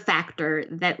other factor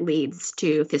that leads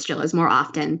to fistulas more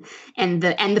often, and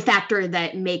the factor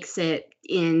that makes it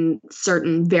in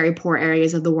certain very poor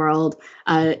areas of the world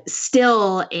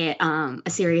still a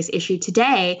serious issue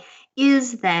today,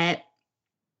 is that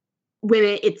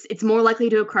women, it's more likely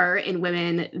to occur in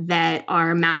women that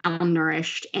are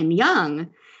malnourished and young.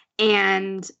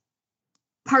 And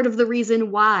part of the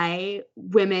reason why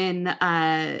women,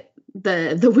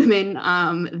 the women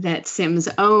that Sims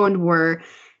owned were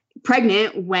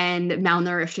pregnant when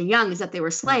malnourished and young is that they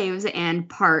were slaves, and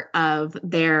part of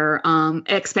their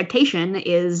expectation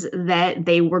is that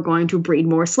they were going to breed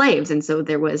more slaves. And so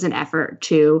there was an effort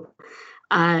to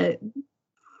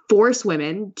force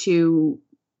women to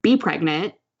be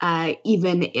pregnant,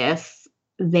 even if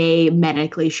they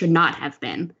medically should not have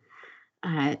been.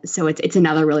 So it's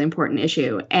another really important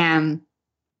issue. And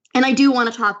I do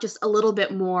want to talk just a little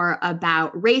bit more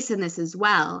about race in this as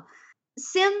well.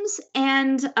 Sims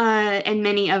and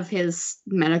many of his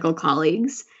medical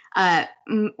colleagues had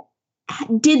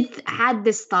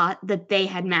this thought that they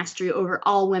had mastery over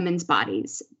all women's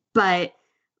bodies, but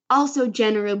also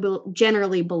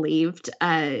generally believed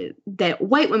that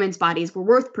white women's bodies were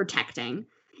worth protecting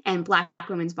and Black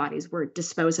women's bodies were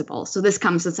disposable. So this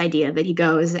comes this idea that he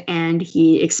goes and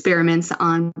he experiments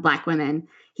on Black women.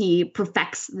 He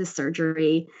perfects the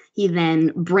surgery. He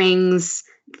then brings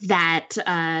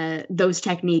those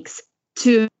techniques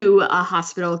to a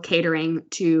hospital catering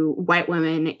to white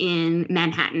women in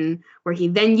Manhattan, where he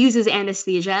then uses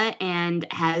anesthesia and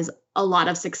has a lot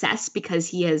of success because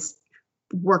he has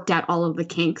worked out all of the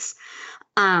kinks.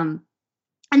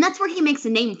 And that's where he makes a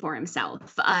name for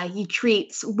himself. He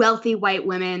treats wealthy white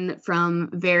women from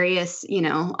various,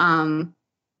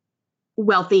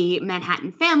 wealthy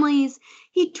Manhattan families.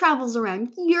 He travels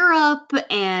around Europe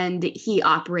and he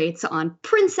operates on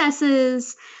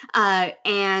princesses,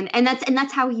 and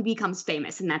that's how he becomes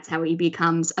famous, and that's how he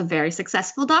becomes a very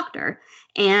successful doctor.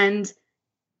 And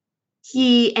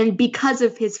because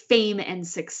of his fame and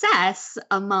success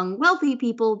among wealthy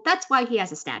people, that's why he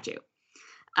has a statue.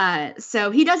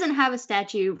 So he doesn't have a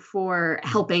statue for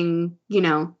helping,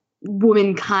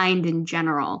 womankind in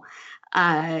general.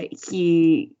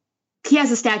 He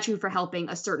has a statue for helping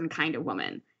a certain kind of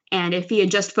woman. And if he had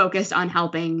just focused on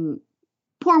helping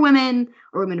poor women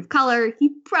or women of color, he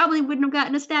probably wouldn't have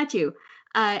gotten a statue.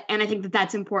 And I think that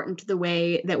that's important to the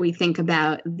way that we think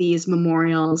about these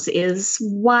memorials, is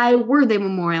why were they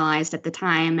memorialized at the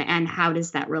time, and how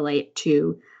does that relate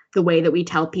to the way that we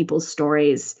tell people's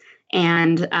stories,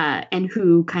 and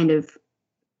who kind of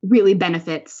really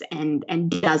benefits and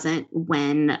doesn't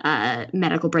when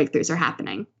medical breakthroughs are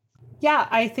happening. Yeah,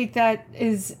 I think that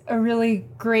is a really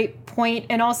great point.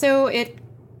 And also it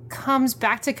comes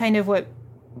back to kind of what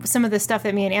some of the stuff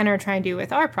that me and Anna are trying to do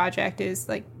with our project is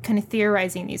like kind of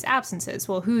theorizing these absences.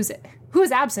 Well, who's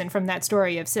absent from that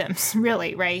story of Sims,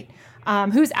 really, right?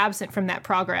 Who's absent from that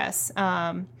progress?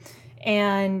 And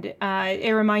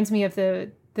it reminds me of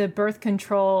the birth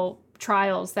control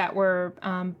trials that were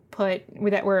in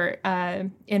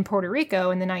Puerto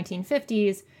Rico in the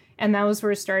 1950s. And those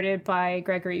were started by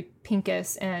Gregory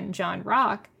Pincus and John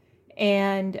Rock.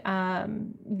 And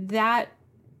that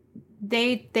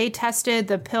they tested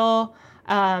the pill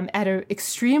at an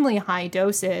extremely high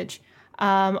dosage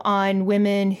on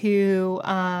women who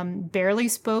barely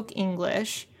spoke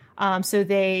English. So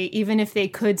even if they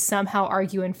could somehow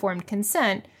argue informed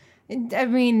consent, I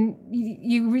mean,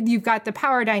 you've got the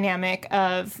power dynamic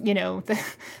of,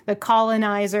 the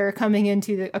colonizer coming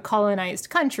into a colonized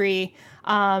country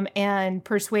and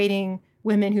persuading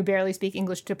women who barely speak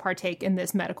English to partake in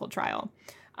this medical trial.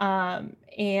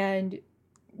 And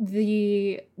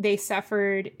they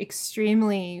suffered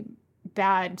extremely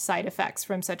bad side effects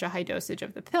from such a high dosage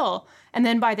of the pill. And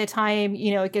then by the time,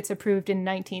 it gets approved in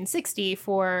 1960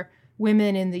 for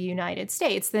women in the United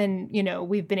States, then,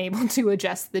 we've been able to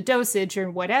adjust the dosage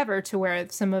or whatever to where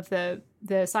some of the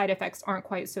side effects aren't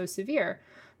quite so severe.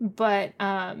 But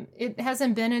it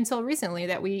hasn't been until recently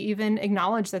that we even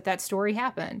acknowledge that story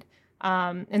happened.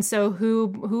 And so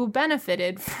who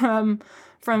benefited from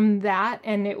that?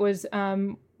 And it was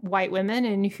white women.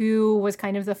 And who was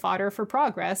kind of the fodder for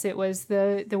progress? It was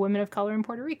the women of color in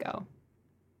Puerto Rico.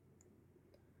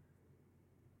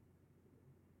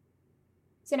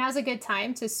 So now's a good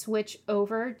time to switch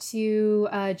over to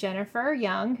Jennifer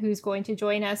Young, who's going to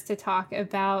join us to talk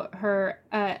about her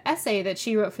essay that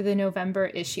she wrote for the November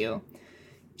issue.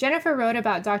 Jennifer wrote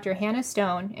about Dr. Hannah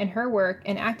Stone and her work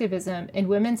and activism in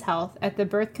women's health at the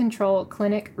Birth Control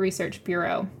Clinic Research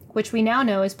Bureau, which we now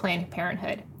know as Planned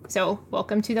Parenthood. So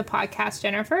welcome to the podcast,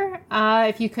 Jennifer.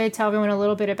 If you could tell everyone a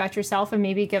little bit about yourself and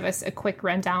maybe give us a quick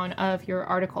rundown of your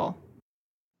article.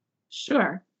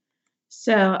 Sure.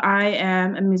 So I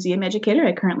am a museum educator.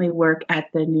 I currently work at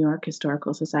the New York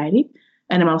Historical Society,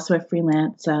 and I'm also a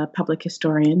freelance public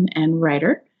historian and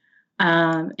writer.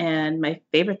 And my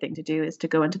favorite thing to do is to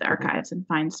go into the archives and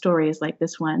find stories like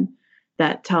this one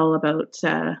that tell about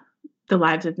the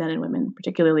lives of men and women,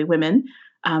 particularly women,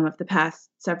 of the past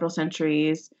several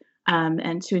centuries,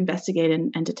 and to investigate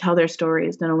and to tell their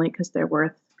stories, not only because they're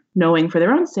worth knowing for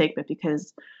their own sake, but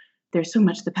because there's so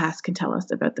much the past can tell us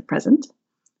about the present.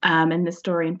 And this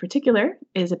story in particular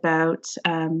is about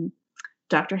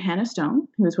Dr. Hannah Stone,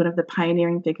 who is one of the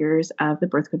pioneering figures of the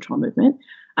birth control movement.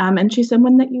 And she's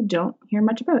someone that you don't hear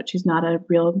much about. She's not a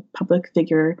real public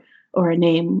figure or a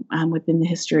name within the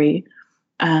history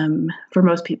for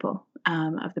most people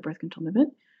of the birth control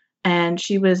movement. And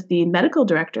she was the medical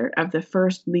director of the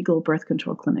first legal birth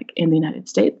control clinic in the United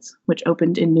States, which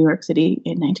opened in New York City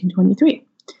in 1923.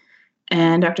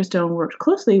 And Dr. Stone worked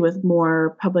closely with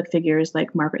more public figures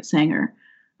like Margaret Sanger.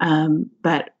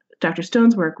 But Dr.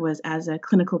 Stone's work was as a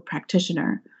clinical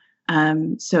practitioner.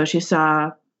 So she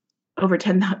saw over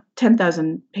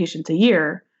 10,000 patients a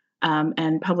year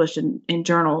and published in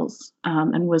journals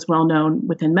and was well known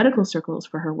within medical circles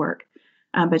for her work.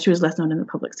 But she was less known in the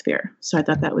public sphere. So I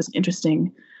thought that was an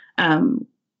interesting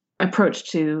approach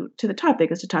to the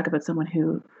topic, is to talk about someone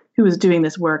who was doing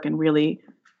this work and really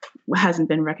hasn't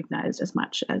been recognized as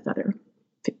much as other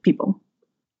people.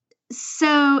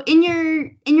 So in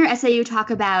your essay, you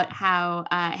talk about how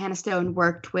Hannah Stone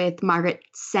worked with Margaret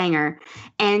Sanger.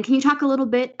 And can you talk a little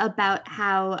bit about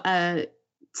how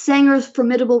Sanger's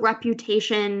formidable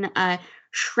reputation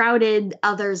shrouded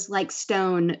others like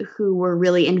Stone who were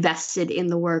really invested in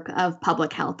the work of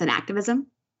public health and activism?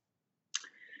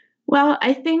 Well,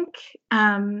 I think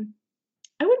I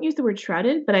wouldn't use the word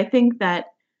shrouded, but I think that,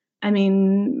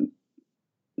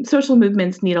 social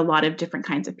movements need a lot of different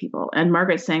kinds of people. And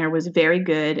Margaret Sanger was very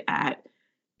good at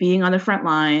being on the front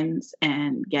lines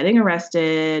and getting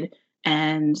arrested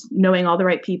and knowing all the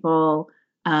right people,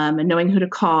 and knowing who to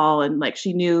call. And like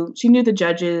she knew the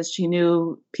judges, she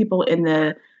knew people in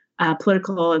the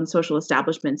political and social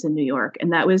establishments in New York.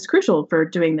 And that was crucial for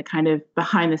doing the kind of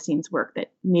behind the scenes work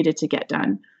that needed to get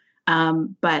done.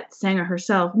 But Sanger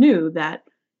herself knew that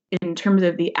in terms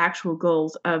of the actual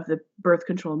goals of the birth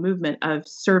control movement of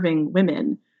serving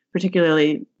women,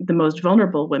 particularly the most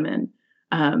vulnerable women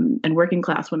and working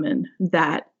class women,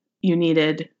 that you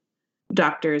needed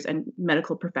doctors and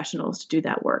medical professionals to do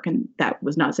that work. And that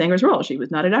was not Sanger's role. She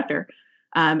was not a doctor.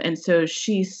 And so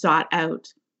she sought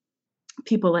out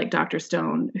people like Dr.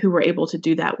 Stone who were able to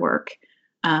do that work.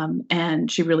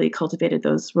 And she really cultivated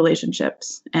those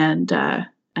relationships and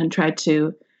tried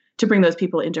to bring those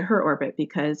people into her orbit,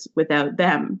 because without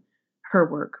them, her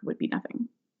work would be nothing.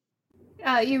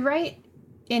 You write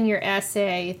in your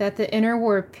essay that the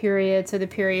interwar period, so the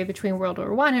period between World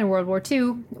War I and World War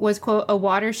II, was, quote, a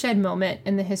watershed moment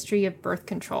in the history of birth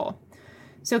control.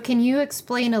 So can you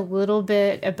explain a little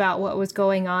bit about what was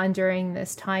going on during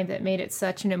this time that made it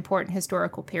such an important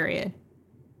historical period?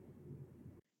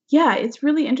 Yeah, it's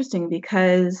really interesting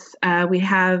because we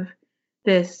have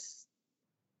this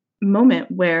moment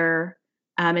where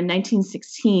in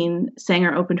 1916,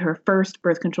 Sanger opened her first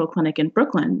birth control clinic in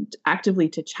Brooklyn, actively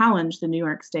to challenge the New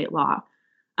York state law.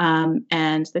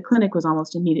 And the clinic was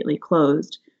almost immediately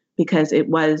closed because it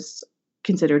was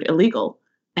considered illegal.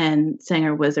 And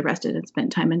Sanger was arrested and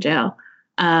spent time in jail.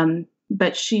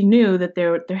 But she knew that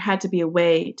there had to be a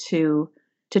way to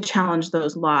challenge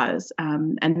those laws.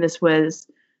 And this was,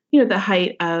 the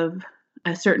height of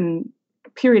a certain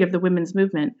period of the women's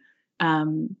movement,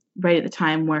 right at the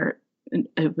time where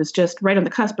it was just right on the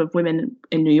cusp of women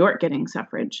in New York getting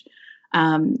suffrage.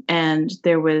 And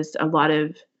there was a lot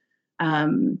of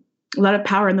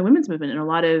power in the women's movement and a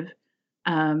lot of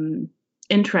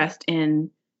interest in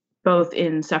both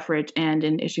in suffrage and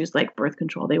in issues like birth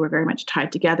control. They were very much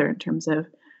tied together in terms of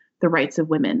the rights of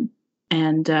women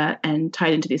and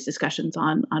tied into these discussions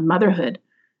on motherhood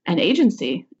and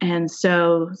agency. And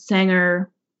so Sanger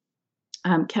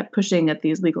kept pushing at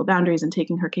these legal boundaries and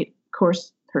taking her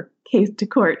case to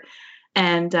court.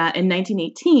 And in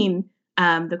 1918,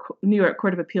 the New York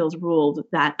Court of Appeals ruled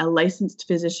that a licensed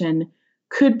physician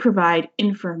could provide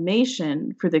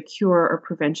information for the cure or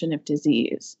prevention of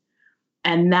disease.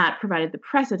 And that provided the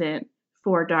precedent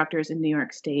for doctors in New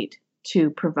York State to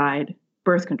provide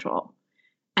birth control.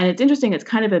 And it's interesting, it's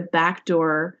kind of a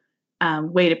backdoor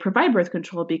way to provide birth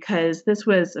control, because this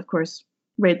was, of course,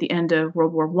 right at the end of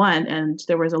World War I, and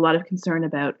there was a lot of concern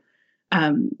about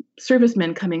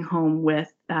servicemen coming home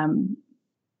with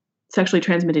sexually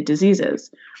transmitted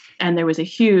diseases. And there was a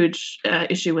huge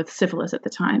issue with syphilis at the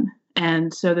time.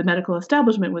 And so the medical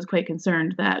establishment was quite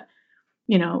concerned that,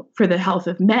 for the health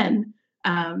of men,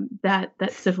 that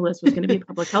syphilis was going to be a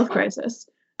public health crisis.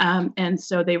 And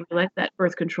so they realized that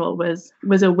birth control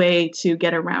was a way to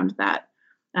get around that,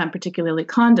 particularly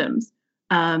condoms.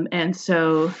 And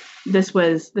so this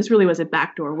really was a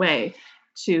backdoor way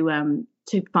to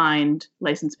find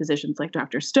licensed physicians like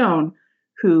Dr. Stone,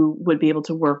 who would be able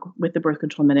to work with the birth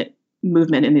control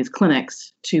movement in these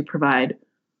clinics to provide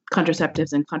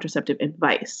contraceptives and contraceptive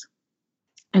advice.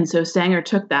 And so Sanger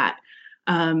took that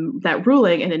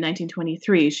ruling, and in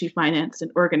 1923, she financed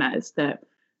and organized the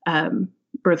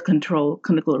Birth Control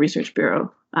Clinical Research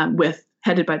Bureau,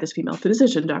 headed by this female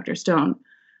physician, Dr. Stone.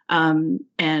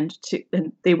 And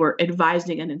they were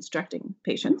advising and instructing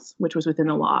patients, which was within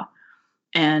the law,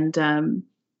 and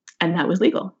that was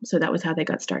legal. So that was how they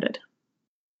got started.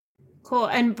 Cool.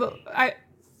 And I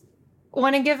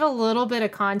want to give a little bit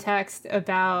of context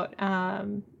about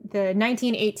the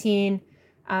 1918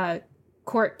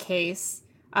 court case,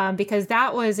 because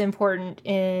that was important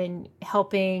in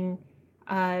helping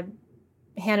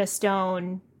Hannah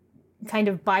Stone kind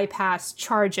of bypass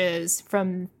charges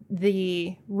from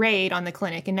the raid on the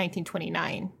clinic in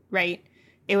 1929, right?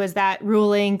 It was that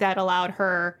ruling that allowed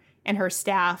her and her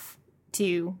staff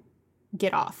to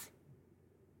get off.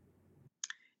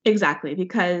 Exactly,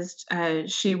 because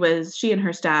she and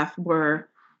her staff were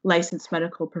licensed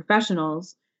medical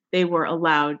professionals. They were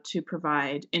allowed to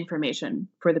provide information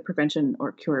for the prevention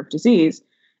or cure of disease.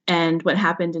 And what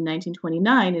happened in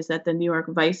 1929 is that the New York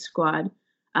Vice Squad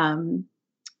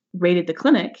raided the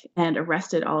clinic and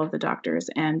arrested all of the doctors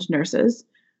and nurses.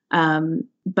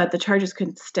 But the charges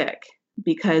couldn't stick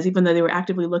because even though they were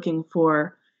actively looking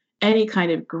for any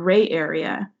kind of gray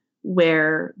area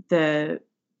where the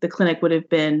clinic would have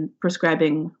been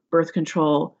prescribing birth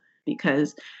control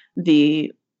because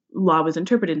the law was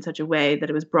interpreted in such a way that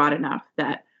it was broad enough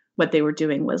that what they were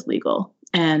doing was legal.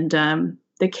 And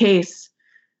the case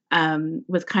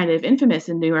was kind of infamous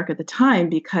in New York at the time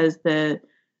because the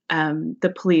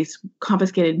police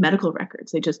confiscated medical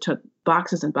records. They just took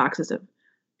boxes and boxes of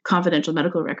confidential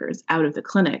medical records out of the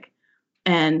clinic.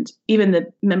 And even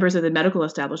the members of the medical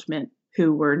establishment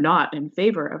who were not in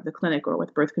favor of the clinic or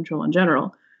with birth control in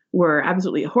general were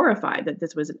absolutely horrified that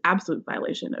this was an absolute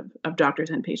violation of doctors'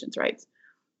 and patients' rights.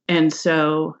 And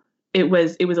so it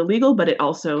was illegal, but it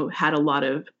also had a lot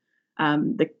of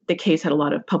the case had a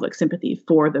lot of public sympathy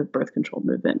for the birth control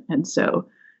movement. And so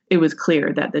it was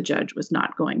clear that the judge was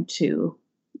not going to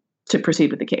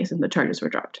proceed with the case, and the charges were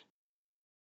dropped.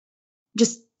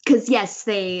 Just because, yes,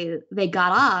 they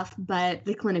got off, but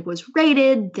the clinic was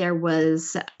raided. There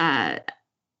was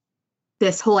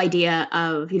this whole idea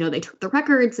of, they took the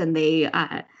records and they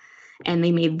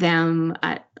made them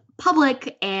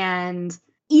public. And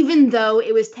even though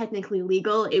it was technically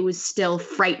legal, it was still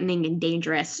frightening and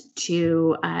dangerous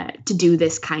to do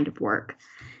this kind of work.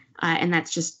 And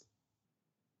that's just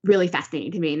really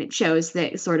fascinating to me. And it shows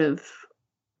that sort of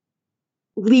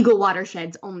legal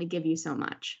watersheds only give you so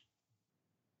much.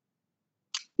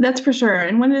 That's for sure.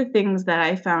 And one of the things that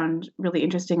I found really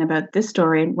interesting about this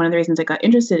story, and one of the reasons I got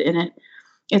interested in it,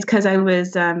 is because I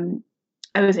was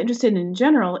interested in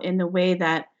general in the way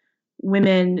that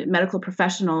women medical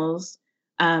professionals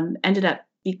ended up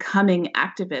becoming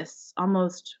activists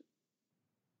almost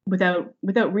without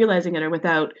realizing it or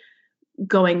without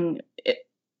going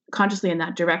consciously in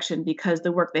that direction, because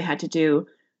the work they had to do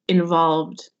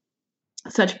involved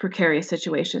such precarious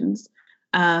situations.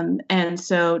 And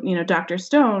so, Dr.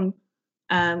 Stone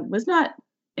was not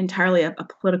entirely a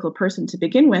political person to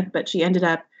begin with, but she ended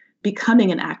up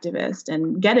becoming an activist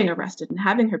and getting arrested and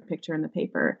having her picture in the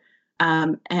paper.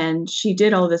 And she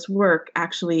did all this work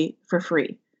actually for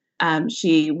free.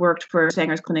 She worked for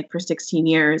Sanger's Clinic for 16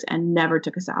 years and never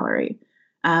took a salary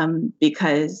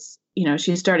because,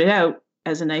 she started out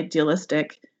as an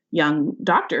idealistic young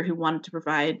doctor who wanted to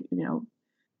provide,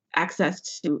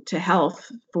 access to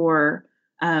health for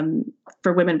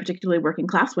women, particularly working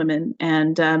class women.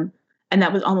 And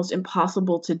that was almost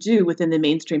impossible to do within the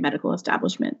mainstream medical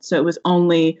establishment. So it was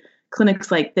only clinics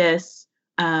like this,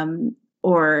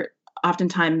 or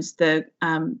oftentimes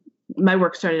my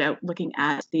work started out looking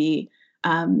at the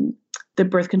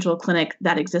birth control clinic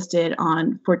that existed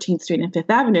on 14th Street and 5th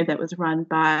Avenue that was run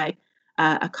by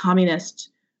a communist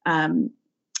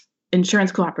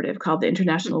insurance cooperative called the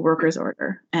International Workers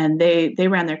Order. And they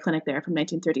ran their clinic there from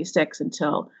 1936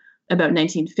 until about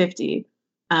 1950.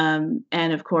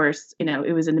 And of course,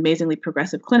 it was an amazingly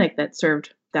progressive clinic that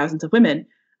served thousands of women,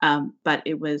 but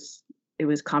it was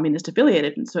communist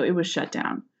affiliated, and so it was shut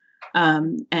down.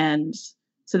 And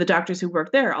so the doctors who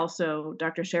worked there, also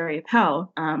Dr. Sherry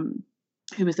Appel,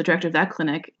 who was the director of that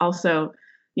clinic, also,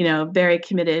 very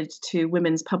committed to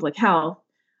women's public health,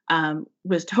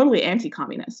 was totally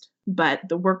anti-communist. But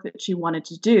the work that she wanted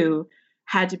to do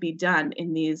had to be done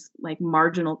in these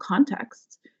marginal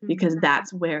contexts, because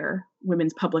that's where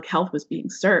women's public health was being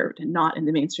served and not in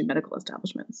the mainstream medical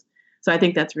establishments. So I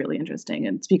think that's really interesting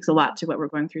and speaks a lot to what we're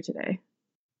going through today.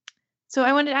 So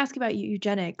I wanted to ask about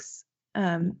eugenics.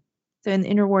 So in the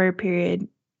interwar period,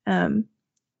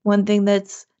 one thing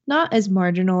that's not as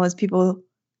marginal as people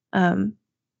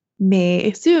may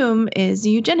assume is the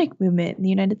eugenic movement in the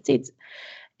United States.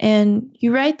 And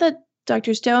you write that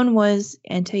Dr. Stone was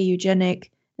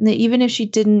anti-eugenic, and that even if she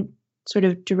didn't sort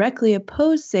of directly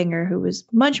oppose Sanger, who was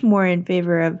much more in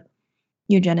favor of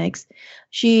eugenics,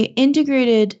 she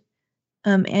integrated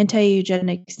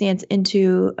anti-eugenic stance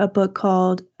into a book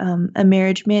called A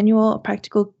Marriage Manual, a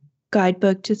practical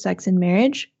guidebook to sex and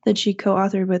marriage, that she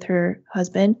co-authored with her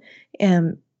husband,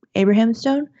 Abraham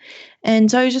Stone.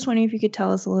 And so I was just wondering if you could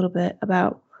tell us a little bit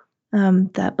about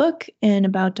that book and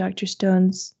about Dr.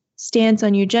 Stone's stance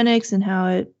on eugenics and how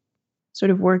it sort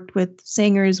of worked with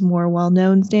Sanger's more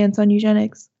well-known stance on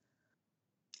eugenics.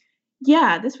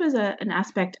 Yeah, this was an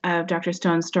aspect of Dr.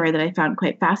 Stone's story that I found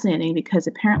quite fascinating, because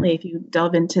apparently if you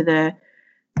delve into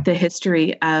the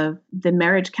history of the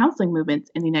marriage counseling movements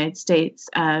in the United States,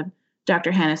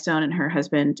 Dr. Hannah Stone and her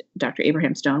husband, Dr.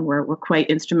 Abraham Stone, were quite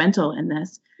instrumental in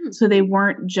this. So they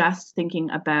weren't just thinking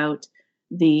about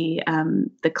the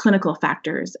clinical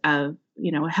factors of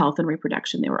health and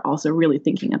reproduction. They were also really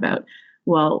thinking about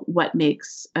well, what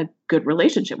makes a good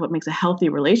relationship? What makes a healthy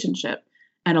relationship?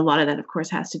 And a lot of that, of course,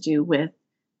 has to do with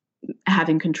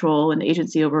having control and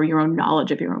agency over your own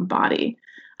knowledge of your own body.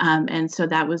 And so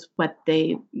that was what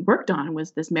they worked on,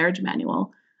 was this marriage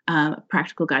manual, a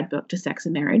practical guidebook to sex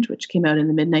and marriage, which came out in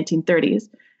the mid 1930s.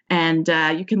 And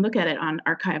you can look at it on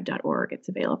archive.org. It's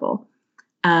available.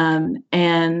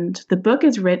 And the book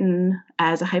is written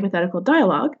as a hypothetical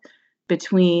dialogue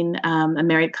between a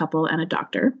married couple and a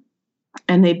doctor.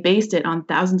 And they based it on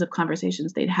thousands of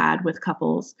conversations they'd had with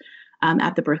couples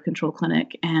at the birth control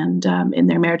clinic and in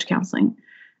their marriage counseling.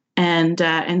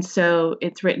 And so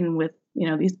it's written with,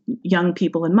 these young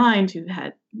people in mind who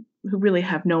really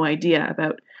have no idea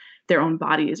about their own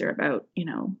bodies or about,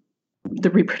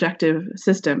 the reproductive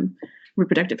system,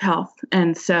 reproductive health.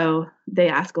 And so they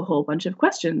ask a whole bunch of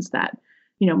questions that,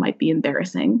 might be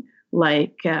embarrassing,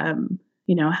 like, can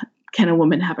a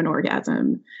woman have an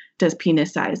orgasm? Does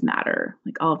penis size matter?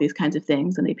 Like all of these kinds of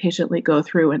things. And they patiently go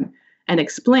through and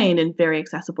explain in very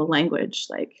accessible language,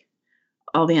 like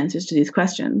all the answers to these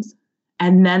questions.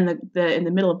 And then in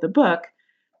the middle of the book,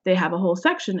 they have a whole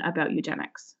section about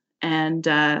eugenics. And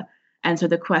so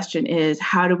the question is,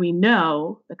 how do we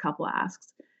know, the couple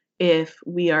asks, if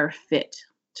we are fit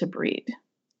to breed?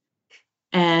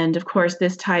 And of course,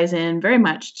 this ties in very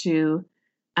much to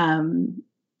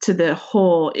the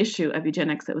whole issue of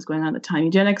eugenics that was going on at the time.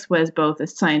 Eugenics was both a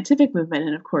scientific movement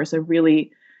and, of course, a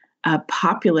really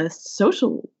populist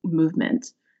social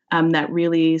movement that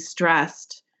really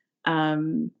stressed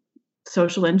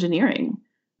social engineering.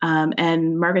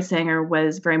 And Margaret Sanger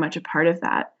was very much a part of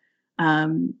that.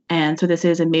 And so this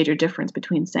is a major difference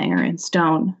between Sanger and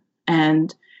Stone.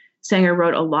 And Sanger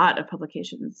wrote a lot of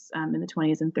publications in the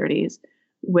 20s and 30s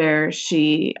where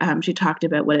she talked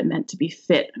about what it meant to be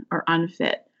fit or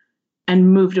unfit,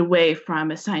 and moved away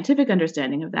from a scientific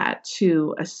understanding of that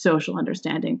to a social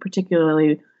understanding,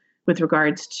 particularly with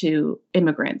regards to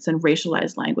immigrants and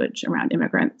racialized language around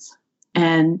immigrants.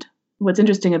 And what's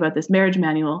interesting about this marriage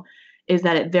manual is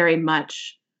that it very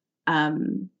much,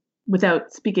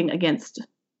 without speaking against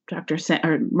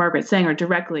Margaret Sanger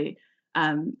directly,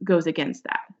 goes against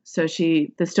that. So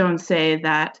the Stones say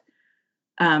that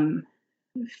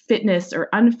fitness or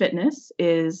unfitness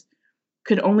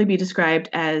could only be described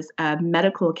as a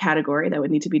medical category that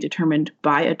would need to be determined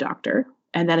by a doctor,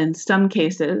 and that in some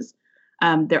cases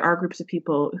there are groups of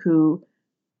people who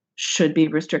should be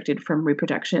restricted from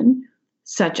reproduction,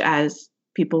 such as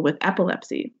people with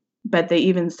epilepsy. But they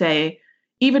even say,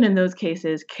 even in those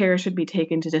cases, care should be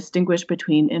taken to distinguish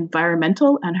between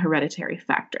environmental and hereditary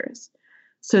factors.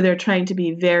 So they're trying to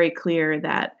be very clear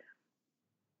that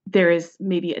there is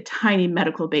maybe a tiny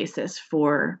medical basis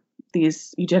for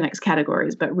these eugenics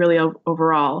categories, but really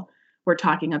overall, we're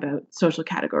talking about social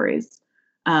categories.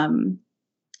 And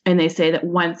they say that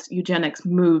once eugenics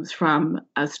moves from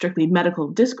a strictly medical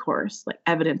discourse, like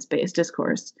evidence-based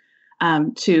discourse,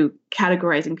 to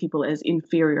categorizing people as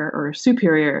inferior or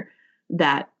superior,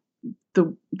 that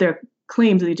their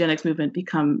claims of the eugenics movement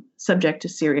become subject to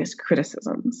serious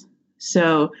criticisms.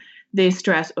 So they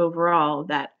stress overall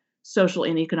that social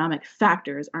and economic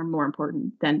factors are more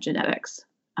important than genetics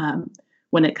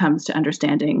when it comes to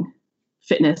understanding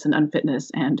fitness and unfitness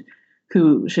and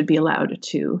who should be allowed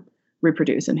to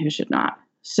reproduce and who should not.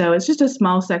 So it's just a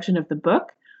small section of the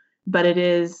book, but it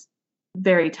is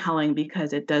very telling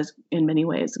because it does in many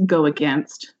ways go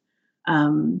against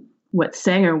what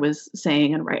Sanger was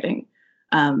saying and writing,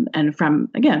 and from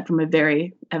a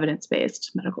very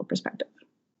evidence-based medical perspective.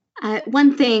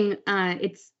 One thing,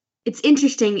 it's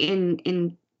interesting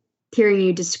in hearing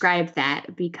you describe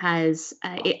that, because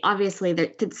obviously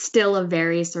it's still a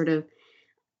very sort of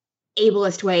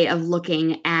ableist way of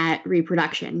looking at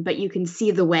reproduction, but you can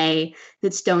see the way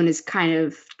that Stone is kind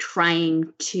of trying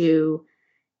to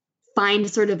find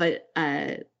sort of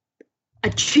a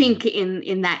chink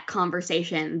in that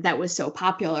conversation that was so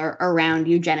popular around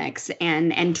eugenics,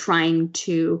 and trying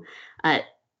to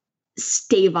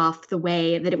stave off the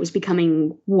way that it was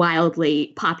becoming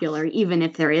wildly popular, even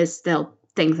if there is still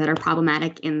things that are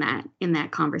problematic in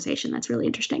that conversation. That's really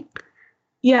interesting.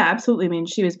 Yeah, absolutely. I mean,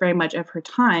 she was very much of her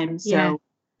time, so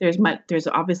there's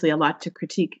obviously a lot to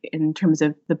critique in terms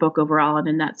of the book overall, and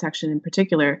in that section in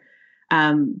particular.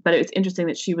 But it's interesting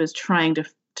that she was trying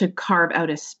to carve out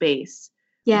a space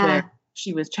where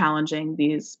she was challenging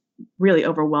these really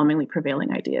overwhelmingly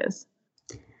prevailing ideas.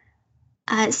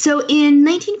 So in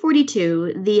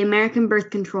 1942, the American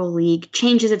Birth Control League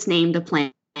changes its name to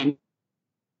Planned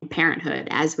Parenthood,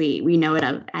 as we know it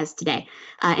as today.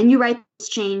 And you write this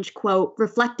change, quote,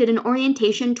 reflected an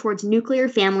orientation towards nuclear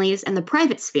families and the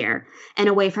private sphere, and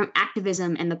away from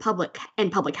activism and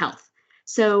public health.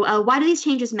 So why do these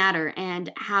changes matter,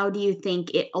 and how do you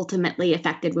think it ultimately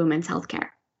affected women's healthcare?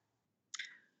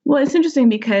 Well, it's interesting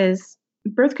because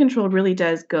birth control really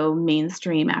does go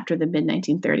mainstream after the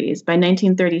mid-1930s. By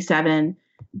 1937,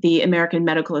 the American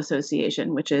Medical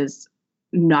Association, which is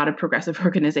not a progressive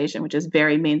organization, which is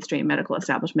very mainstream medical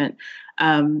establishment,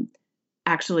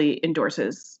 actually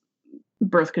endorses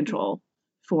birth control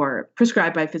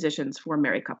prescribed by physicians for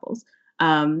married couples.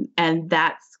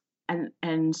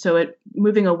 And so it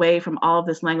moving away from all of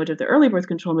this language of the early birth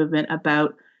control movement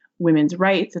about women's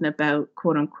rights and about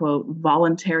quote unquote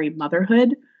voluntary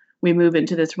motherhood, we move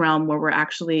into this realm where we're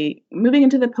actually moving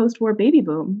into the post-war baby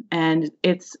boom. And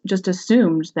it's just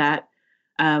assumed that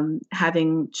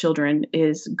having children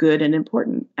is good and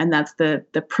important. And that's the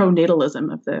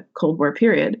pronatalism of the Cold War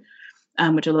period,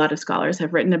 which a lot of scholars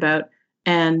have written about.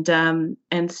 And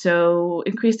so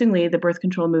increasingly the birth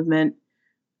control movement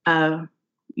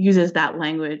uses that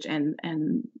language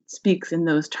and speaks in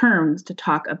those terms to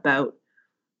talk about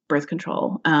birth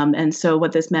control. And so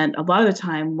what this meant a lot of the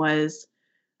time was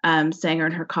Sanger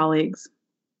and her colleagues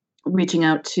reaching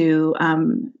out to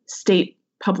state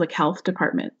public health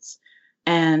departments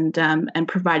and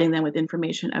providing them with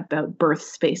information about birth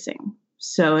spacing.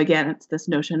 So again, it's this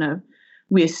notion of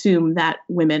we assume that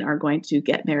women are going to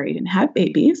get married and have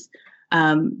babies,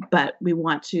 but we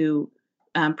want to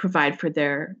provide for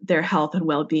their health and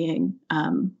well-being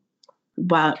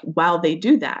while they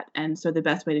do that. And so the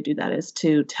best way to do that is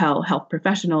to tell health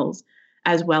professionals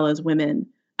as well as women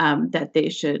that they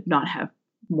should not have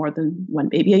more than one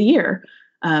baby a year,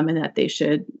 and that they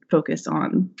should focus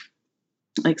on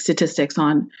like statistics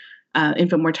on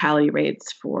infant mortality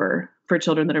rates for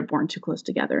children that are born too close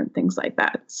together and things like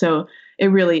that. So it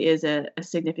really is a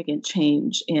significant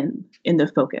change in the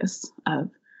focus of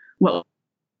what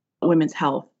women's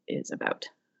health is about.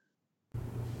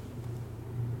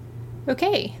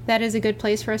 Okay, that is a good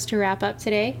place for us to wrap up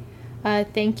today.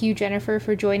 Thank you, Jennifer,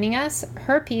 for joining us.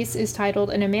 Her piece is titled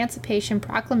An Emancipation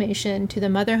Proclamation to the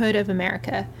Motherhood of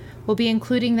America. We'll be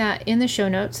including that in the show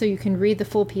notes so you can read the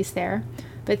full piece there.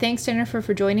 But thanks, Jennifer,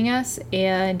 for joining us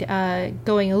and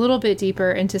going a little bit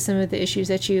deeper into some of the issues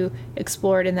that you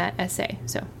explored in that essay.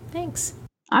 So thanks.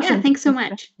 Awesome. Yeah, thanks so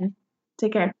much.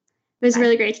 Take care. It was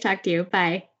really great to talk to you.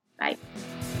 Bye. Bye.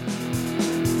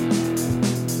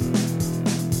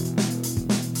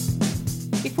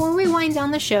 Before we wind down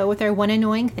the show with our one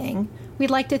annoying thing, we'd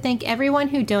like to thank everyone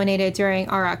who donated during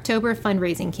our October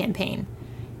fundraising campaign.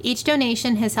 Each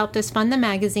donation has helped us fund the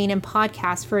magazine and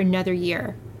podcast for another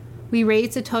year. We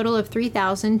raised a total of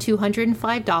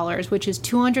 $3,205, which is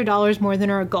 $200 more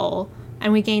than our goal,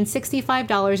 and we gained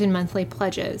 $65 in monthly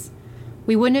pledges.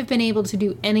 We wouldn't have been able to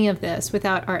do any of this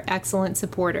without our excellent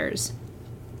supporters.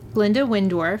 Glinda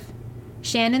Windorf,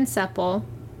 Shannon Seppel,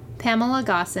 Pamela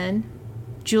Gosson,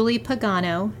 Julie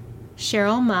Pagano,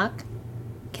 Cheryl Muck,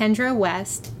 Kendra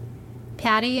West,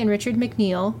 Patty and Richard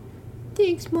McNeil,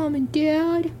 thanks Mom and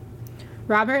Dad,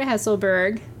 Robert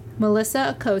Hesselberg, Melissa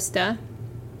Acosta,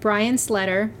 Brian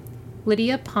Sletter,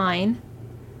 Lydia Pine,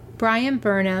 Brian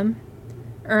Burnham,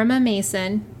 Irma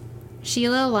Mason,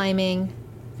 Sheila Liming,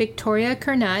 Victoria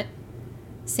Kernut,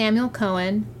 Samuel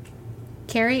Cohen,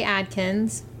 Carrie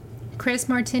Adkins, Chris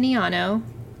Martiniano,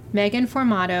 Megan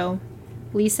Formato,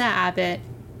 Lisa Abbott,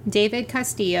 David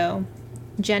Castillo,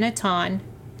 Jenna Ton,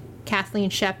 Kathleen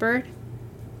Shepard,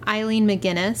 Eileen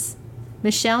McGinnis,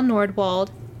 Michelle Nordwald,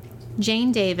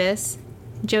 Jane Davis,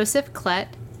 Joseph Klett,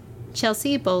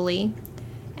 Chelsea Bowley,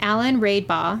 Alan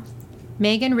Raidbaugh,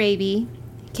 Megan Raby,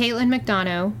 Caitlin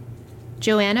McDonough,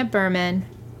 Joanna Berman,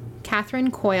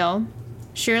 Catherine Coyle,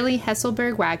 Shirley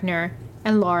Hesselberg-Wagner,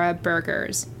 and Laura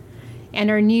Burgers.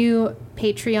 And our new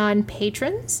Patreon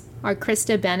patrons are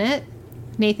Krista Bennett,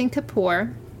 Nathan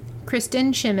Kapoor,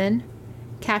 Kristen Shimon,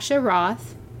 Kasha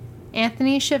Roth,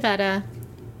 Anthony Shavetta,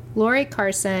 Lori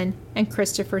Carson, and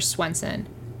Christopher Swenson.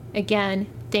 Again,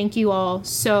 thank you all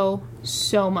so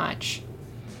much.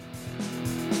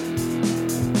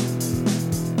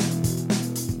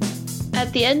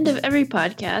 At the end of every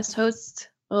podcast, hosts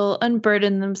will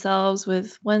unburden themselves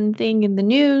with one thing in the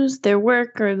news, their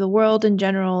work, or the world in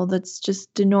general that's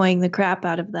just annoying the crap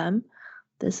out of them.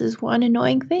 This is one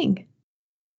annoying thing.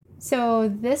 So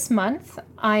this month,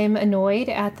 I'm annoyed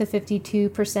at the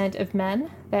 52% of men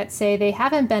that say they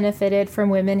haven't benefited from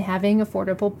women having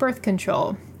affordable birth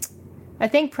control. I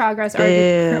think Progress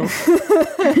article.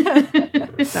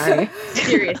 Sorry.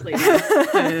 Seriously.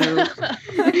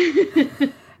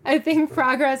 I think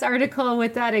Progress article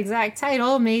with that exact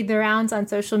title made the rounds on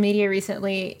social media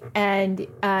recently, and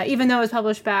even though it was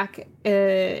published back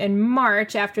in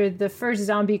March after the first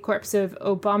zombie corpse of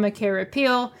Obamacare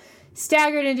repeal,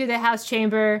 staggered into the House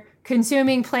chamber,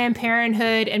 consuming Planned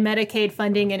Parenthood and Medicaid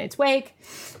funding in its wake.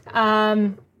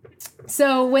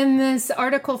 So when this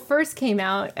article first came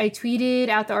out, I tweeted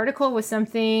out the article with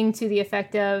something to the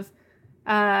effect of,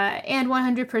 and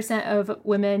 100% of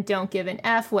women don't give an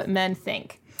F what men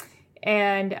think.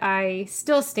 And I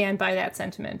still stand by that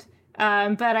sentiment.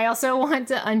 But I also want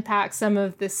to unpack some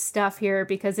of this stuff here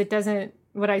because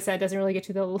what I said doesn't really get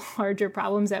to the larger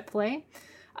problems at play.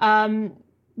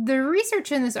 The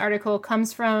research in this article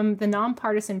comes from the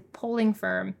nonpartisan polling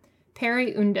firm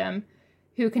Perry Undem,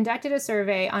 who conducted a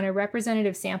survey on a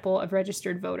representative sample of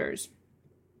registered voters.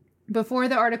 Before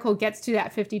the article gets to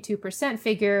that 52%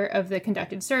 figure of the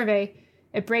conducted survey,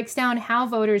 it breaks down how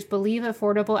voters believe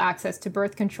affordable access to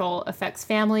birth control affects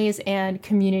families and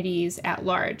communities at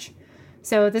large.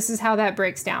 So this is how that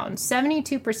breaks down.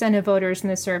 72% of voters in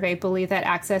the survey believe that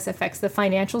access affects the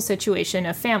financial situation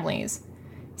of families.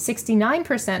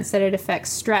 69% said it affects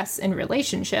stress in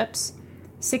relationships.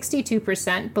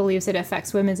 62% believes it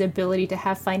affects women's ability to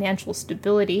have financial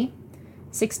stability.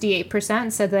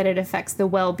 68% said that it affects the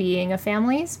well-being of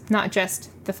families, not just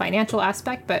the financial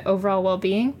aspect, but overall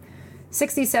well-being.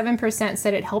 67%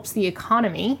 said it helps the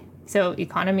economy, so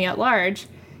economy at large.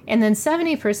 And then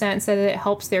 70% said that it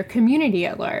helps their community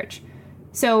at large.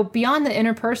 So beyond the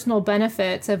interpersonal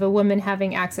benefits of a woman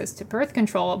having access to birth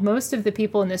control, most of the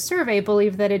people in this survey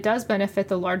believe that it does benefit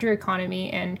the larger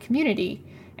economy and community.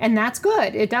 And that's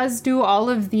good. It does do all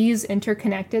of these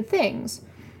interconnected things.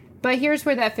 But here's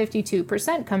where that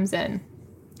 52% comes in.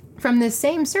 From this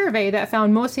same survey that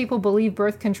found most people believe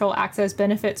birth control access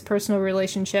benefits personal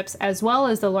relationships as well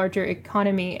as the larger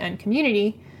economy and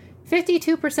community,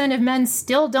 52% of men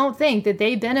still don't think that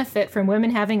they benefit from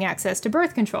women having access to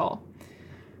birth control.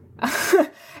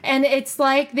 And it's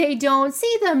like they don't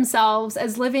see themselves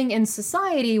as living in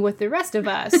society with the rest of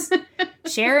us,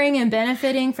 sharing and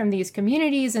benefiting from these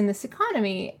communities and this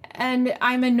economy. And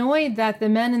I'm annoyed that the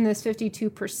men in this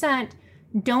 52%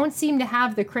 don't seem to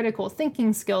have the critical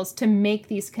thinking skills to make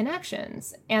these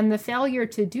connections. And the failure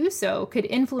to do so could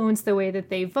influence the way that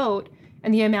they vote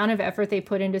and the amount of effort they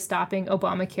put into stopping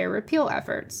Obamacare repeal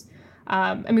efforts.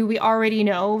 We already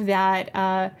know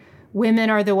that women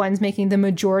are the ones making the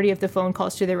majority of the phone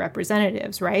calls to their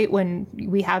representatives, right? When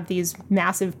we have these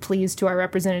massive pleas to our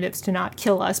representatives to not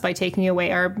kill us by taking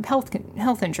away our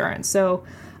health insurance. So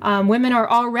women are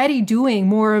already doing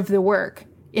more of the work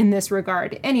in this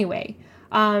regard anyway.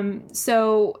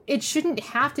 So it shouldn't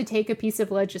have to take a piece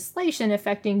of legislation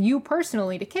affecting you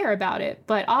personally to care about it,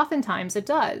 but oftentimes it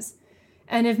does.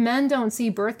 And if men don't see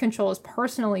birth control as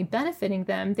personally benefiting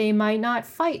them, they might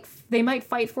fight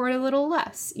for it a little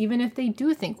less, even if they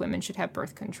do think women should have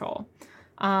birth control.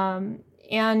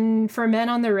 And for men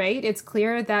on the right, it's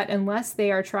clear that unless they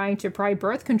are trying to pry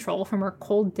birth control from our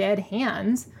cold, dead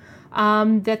hands,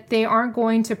 that they aren't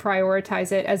going to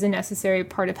prioritize it as a necessary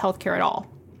part of healthcare at all.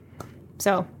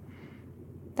 So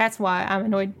that's why I'm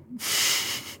annoyed.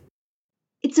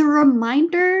 It's a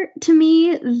reminder to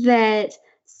me that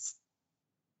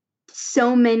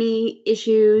so many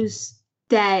issues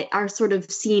that are sort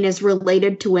of seen as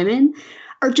related to women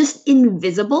are just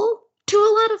invisible to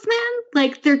a lot of men.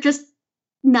 Like they're just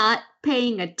not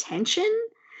paying attention,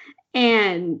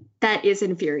 and that is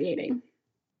infuriating.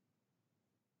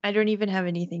 I don't even have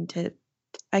anything to,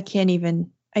 I don't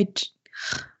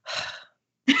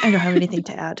have anything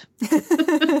to add.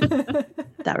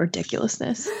 That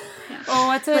ridiculousness. Yeah. Oh,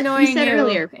 what's annoying you? Said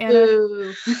earlier.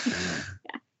 Anna?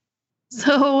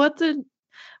 So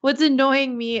what's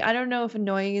annoying me, I don't know if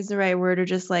annoying is the right word or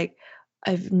just like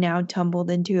I've now tumbled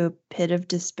into a pit of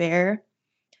despair.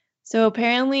 So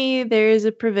apparently there is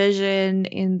a provision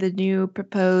in the new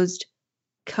proposed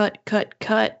cut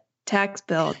tax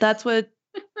bill. That's what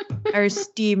our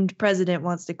esteemed president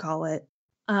wants to call it.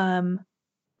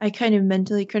 I kind of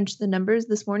mentally crunched the numbers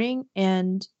this morning,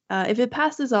 and if it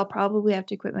passes, I'll probably have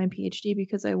to quit my PhD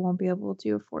because I won't be able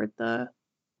to afford the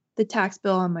tax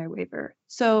bill on my waiver.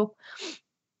 So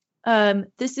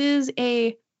this is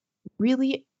a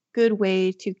really good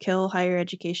way to kill higher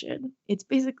education. It's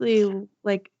basically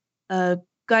like a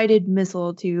guided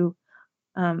missile to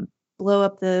blow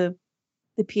up the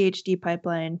PhD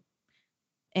pipeline,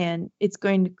 and it's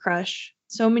going to crush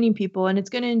so many people, and it's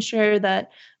going to ensure that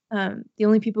the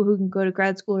only people who can go to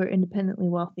grad school are independently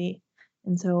wealthy.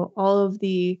 And so all of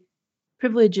the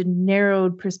privilege and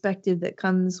narrowed perspective that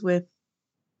comes with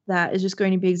that is just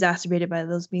going to be exacerbated by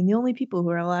those being the only people who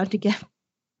are allowed to get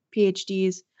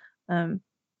PhDs, the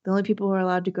only people who are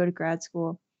allowed to go to grad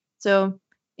school. So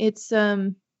it's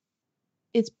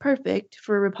perfect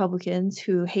for Republicans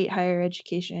who hate higher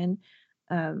education,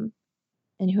 and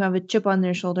and who have a chip on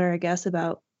their shoulder, I guess,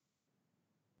 about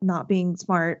not being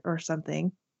smart or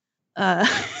something.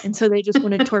 And so they just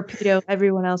want to torpedo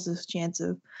everyone else's chance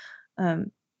of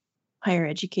higher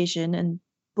education and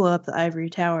blow up the ivory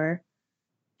tower.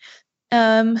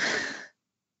 So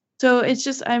it's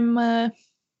just I'm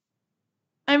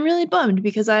really bummed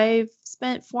because I've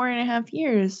spent 4.5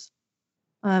 years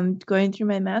going through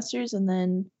my master's and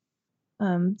then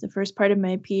the first part of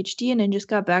my PhD, and I just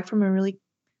got back from a really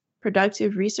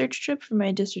productive research trip for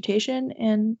my dissertation,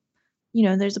 and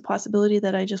there's a possibility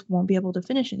that I just won't be able to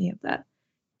finish any of that.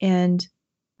 And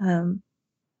I'm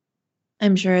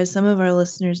sure, as some of our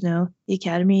listeners know, the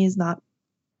Academy is not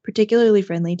particularly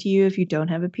friendly to you if you don't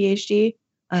have a PhD.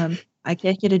 I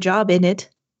can't get a job in it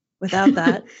without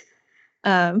that.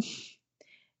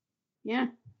 Yeah.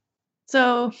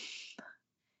 So,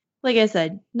 like I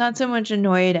said, not so much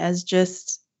annoyed as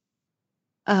just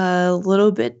a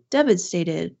little bit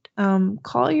devastated.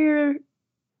 Call your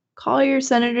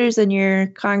senators and your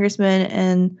congressmen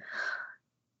and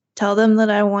tell them that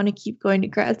I want to keep going to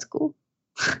grad school.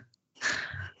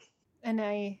 And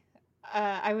I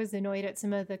was annoyed at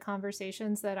some of the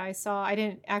conversations that I saw. I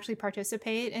didn't actually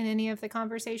participate in any of the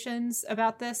conversations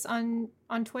about this on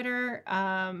Twitter.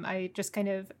 I just kind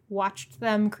of watched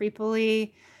them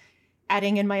creepily,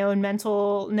 adding in my own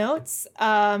mental notes.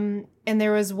 And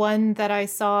there was one that I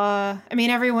saw. I mean,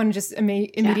 everyone just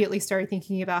immediately started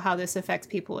thinking about how this affects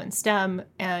people in STEM.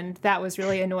 And that was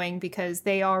really annoying because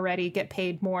they already get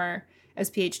paid more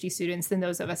as PhD students than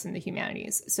those of us in the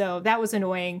humanities. So that was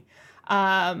annoying.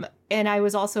 And I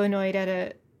was also annoyed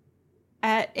at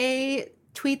a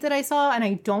tweet that I saw, and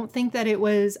I don't think that it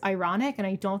was ironic, and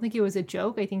I don't think it was a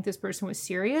joke. I think this person was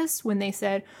serious when they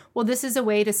said, well, this is a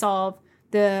way to solve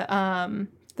the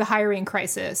hiring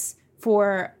crisis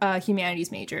for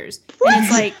humanities majors. What? And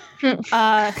it's like,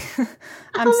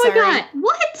 I'm sorry. God,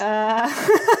 what?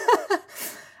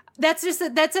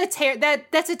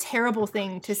 That's a terrible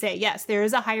thing to say. Yes, there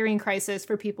is a hiring crisis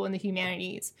for people in the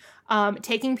humanities.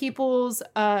 Taking people's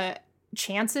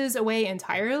chances away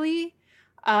entirely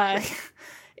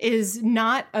is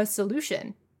not a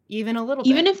solution, even a little bit.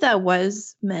 Even if that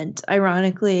was meant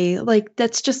ironically, like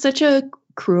that's just such a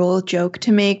cruel joke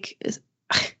to make.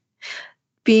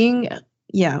 People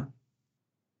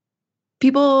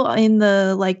in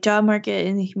the job market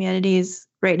in the humanities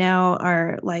right now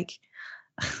are like,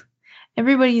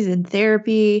 everybody's in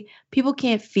therapy. People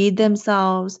can't feed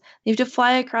themselves. They have to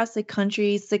fly across the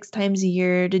country 6 times a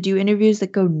year to do interviews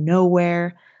that go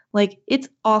nowhere. Like, it's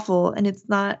awful, and it's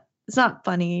not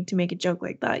funny to make a joke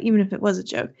like that, even if it was a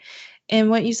joke. And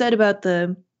what you said about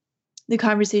the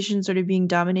conversation sort of being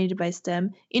dominated by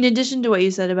STEM, in addition to what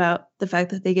you said about the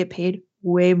fact that they get paid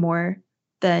way more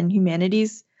than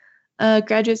humanities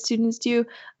graduate students do,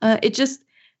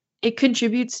 it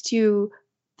contributes to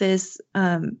this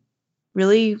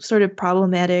really sort of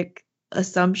problematic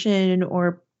assumption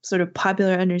or sort of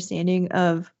popular understanding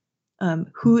of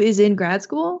who is in grad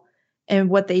school and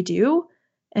what they do.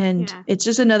 And it's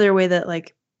just another way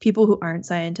that people who aren't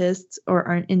scientists or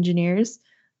aren't engineers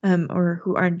or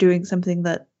who aren't doing something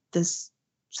that this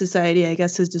society, I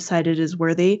guess, has decided is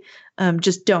worthy,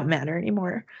 just don't matter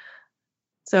anymore.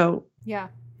 So yeah,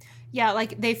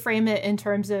 they frame it in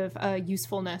terms of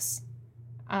usefulness.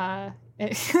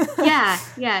 It's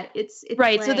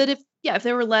right. So that if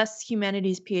there were less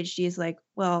humanities PhDs,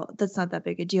 well, that's not that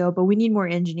big a deal, but we need more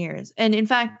engineers. And in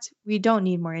fact, we don't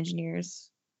need more engineers.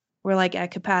 We're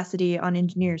at capacity on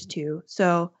engineers too.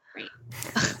 So right.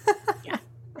 Yeah.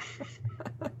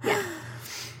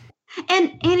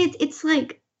 And it's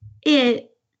like it.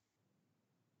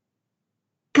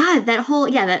 God, that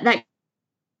whole that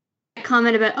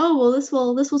comment about this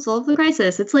will solve the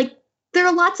crisis. It's like there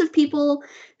are lots of people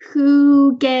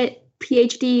who get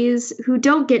PhDs who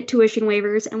don't get tuition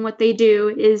waivers, and what they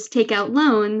do is take out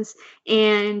loans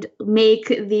and make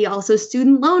the also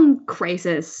student loan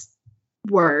crisis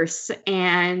worse.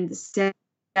 And so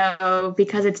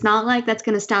because it's not like that's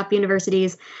going to stop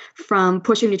universities from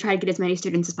pushing to try to get as many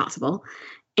students as possible,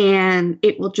 and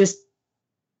it will just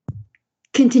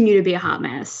continue to be a hot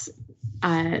mess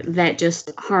that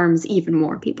just harms even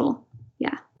more people.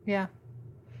 Yeah.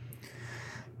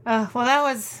 Well, that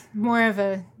was more of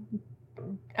a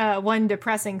one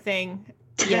depressing thing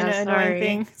than an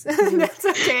annoying thing. That's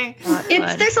okay.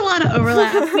 There's a lot of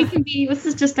overlap. This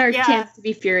is just our chance to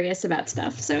be furious about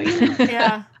stuff. So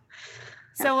yeah.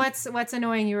 So what's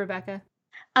annoying you, Rebecca?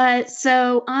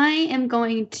 So I am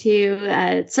going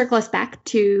to circle us back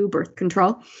to birth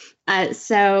control.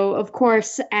 So of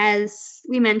course, as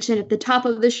we mentioned at the top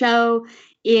of the show,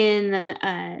 in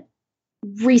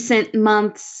recent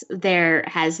months, there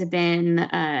has been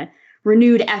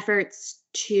renewed efforts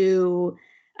to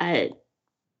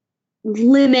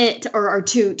limit or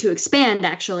to expand,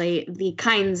 actually, the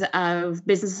kinds of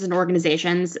businesses and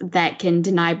organizations that can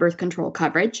deny birth control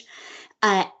coverage.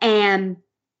 And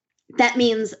that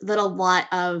means that a lot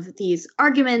of these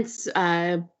arguments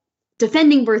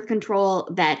defending birth control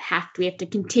that we have to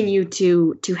continue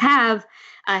to have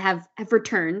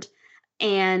returned.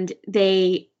 And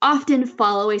they often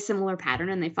follow a similar pattern,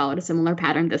 and they followed a similar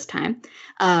pattern this time,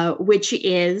 which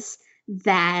is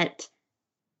that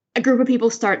a group of people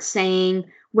start saying,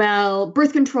 well,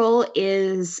 birth control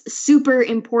is super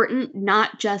important,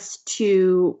 not just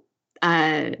to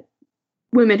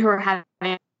women who are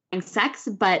having sex,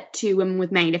 but to women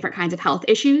with many different kinds of health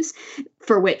issues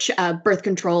for which birth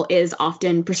control is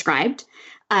often prescribed.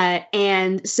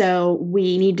 And so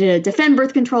we need to defend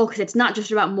birth control because it's not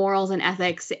just about morals and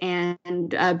ethics and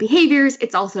behaviors.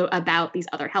 It's also about these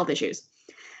other health issues.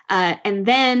 And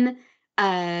then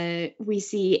we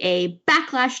see a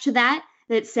backlash to that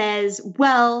says,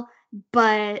 well,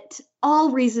 but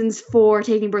all reasons for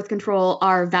taking birth control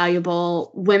are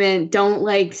valuable. Women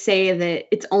don't say that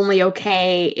it's only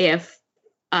okay if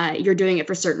you're doing it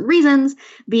for certain reasons,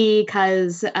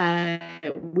 because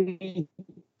we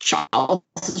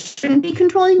shouldn't be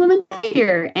controlling women's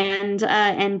behavior,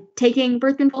 and taking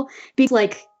birth control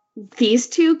because these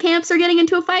two camps are getting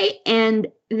into a fight, and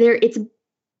they're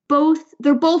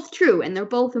both true and they're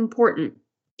both important.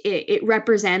 It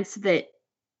represents that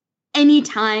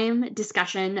anytime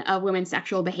discussion of women's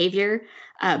sexual behavior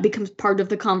becomes part of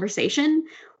the conversation,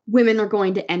 women are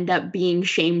going to end up being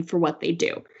shamed for what they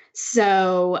do.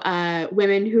 So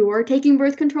women who are taking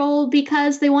birth control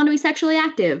because they want to be sexually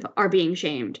active are being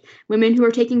shamed. Women who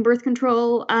are taking birth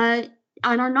control and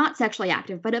are not sexually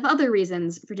active, but have other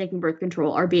reasons for taking birth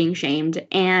control, are being shamed.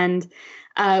 And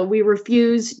we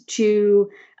refuse to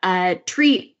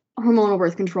treat hormonal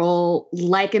birth control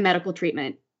like a medical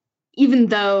treatment, even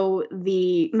though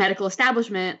the medical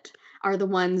establishment are the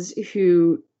ones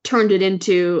who turned it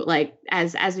into,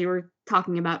 as we were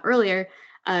talking about earlier,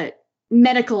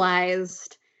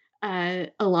 medicalized a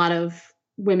lot of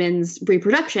women's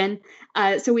reproduction.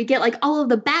 So we get all of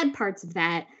the bad parts of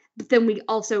that, but then we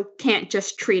also can't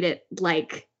just treat it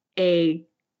like a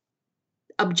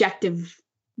objective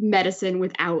medicine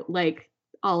without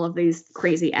all of these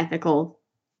crazy ethical,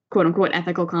 quote unquote,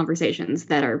 ethical conversations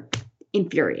that are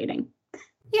infuriating.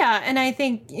 Yeah, and I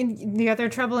think the other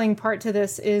troubling part to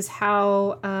this is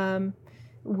how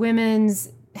women's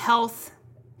health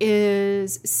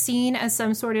is seen as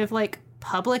some sort of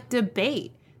public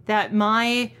debate, that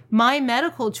my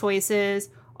medical choices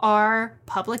are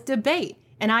public debate,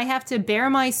 and I have to bare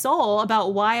my soul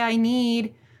about why I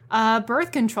need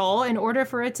birth control in order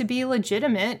for it to be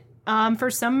legitimate for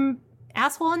some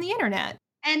asshole on the internet.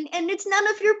 And it's none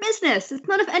of your business. It's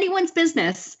none of anyone's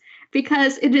business,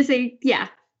 because it is Yeah,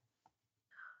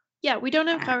 we don't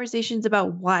have conversations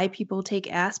about why people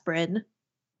take aspirin.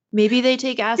 Maybe they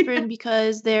take aspirin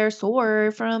because they're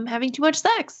sore from having too much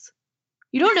sex.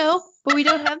 You don't know, but we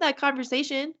don't have that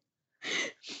conversation.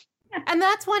 And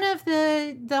that's one of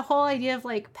the whole idea of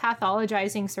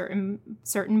pathologizing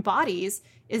certain bodies,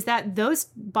 is that those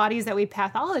bodies that we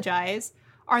pathologize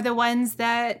are the ones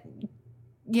that,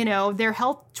 their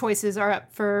health choices are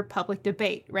up for public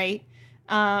debate, right?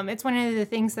 It's one of the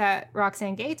things that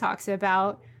Roxane Gay talks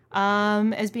about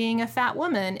as being a fat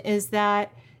woman, is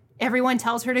that everyone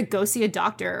tells her to go see a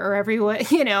doctor, or everyone,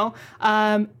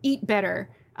 eat better,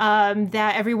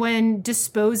 that everyone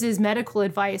disposes medical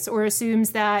advice or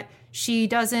assumes that she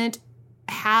doesn't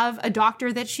have a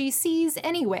doctor that she sees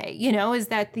anyway, is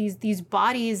that these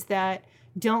bodies that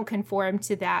don't conform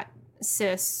to that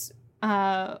cis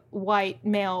white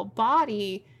male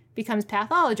body becomes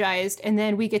pathologized, and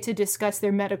then we get to discuss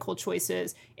their medical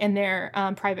choices and their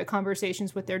private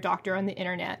conversations with their doctor on the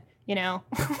internet,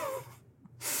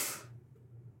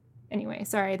 Anyway,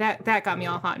 sorry, that got me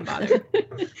all hot and bothered.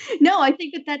 No, I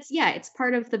think that's it's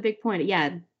part of the big point.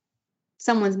 Yeah,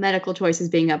 someone's medical choices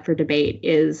being up for debate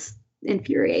is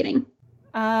infuriating.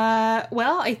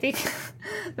 Well, I think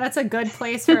that's a good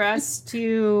place for us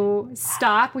to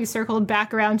stop. We circled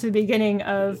back around to the beginning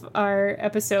of our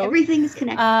episode. Everything is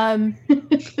connected.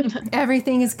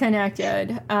 Everything is connected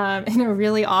in a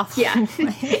really awful way.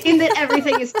 In that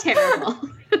everything is terrible.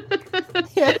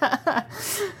 Yeah.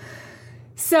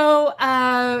 So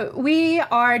we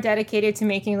are dedicated to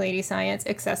making Lady Science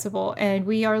accessible, and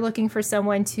we are looking for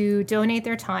someone to donate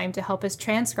their time to help us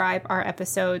transcribe our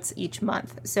episodes each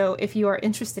month. So if you are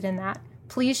interested in that,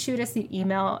 please shoot us the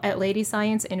email at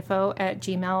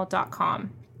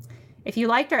ladyscienceinfo@gmail.com. If you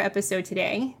liked our episode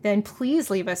today, then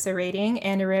please leave us a rating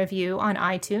and a review on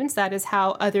iTunes. That is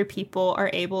how other people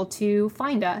are able to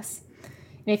find us.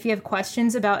 And if you have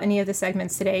questions about any of the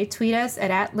segments today, tweet us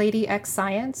at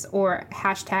LadyXScience or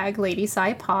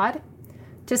 #LadySciPod.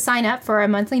 To sign up for our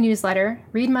monthly newsletter,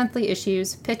 read monthly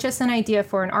issues, pitch us an idea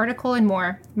for an article, and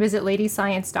more, visit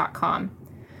ladyscience.com.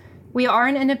 We are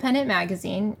an independent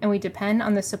magazine, and we depend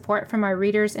on the support from our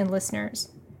readers and listeners.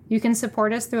 You can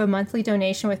support us through a monthly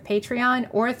donation with Patreon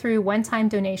or through one-time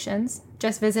donations.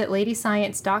 Just visit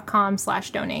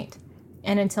ladyscience.com/donate.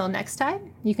 And until next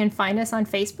time, you can find us on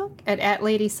Facebook at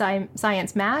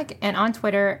LadyScienceMag and on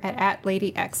Twitter at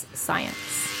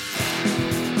LadyXScience.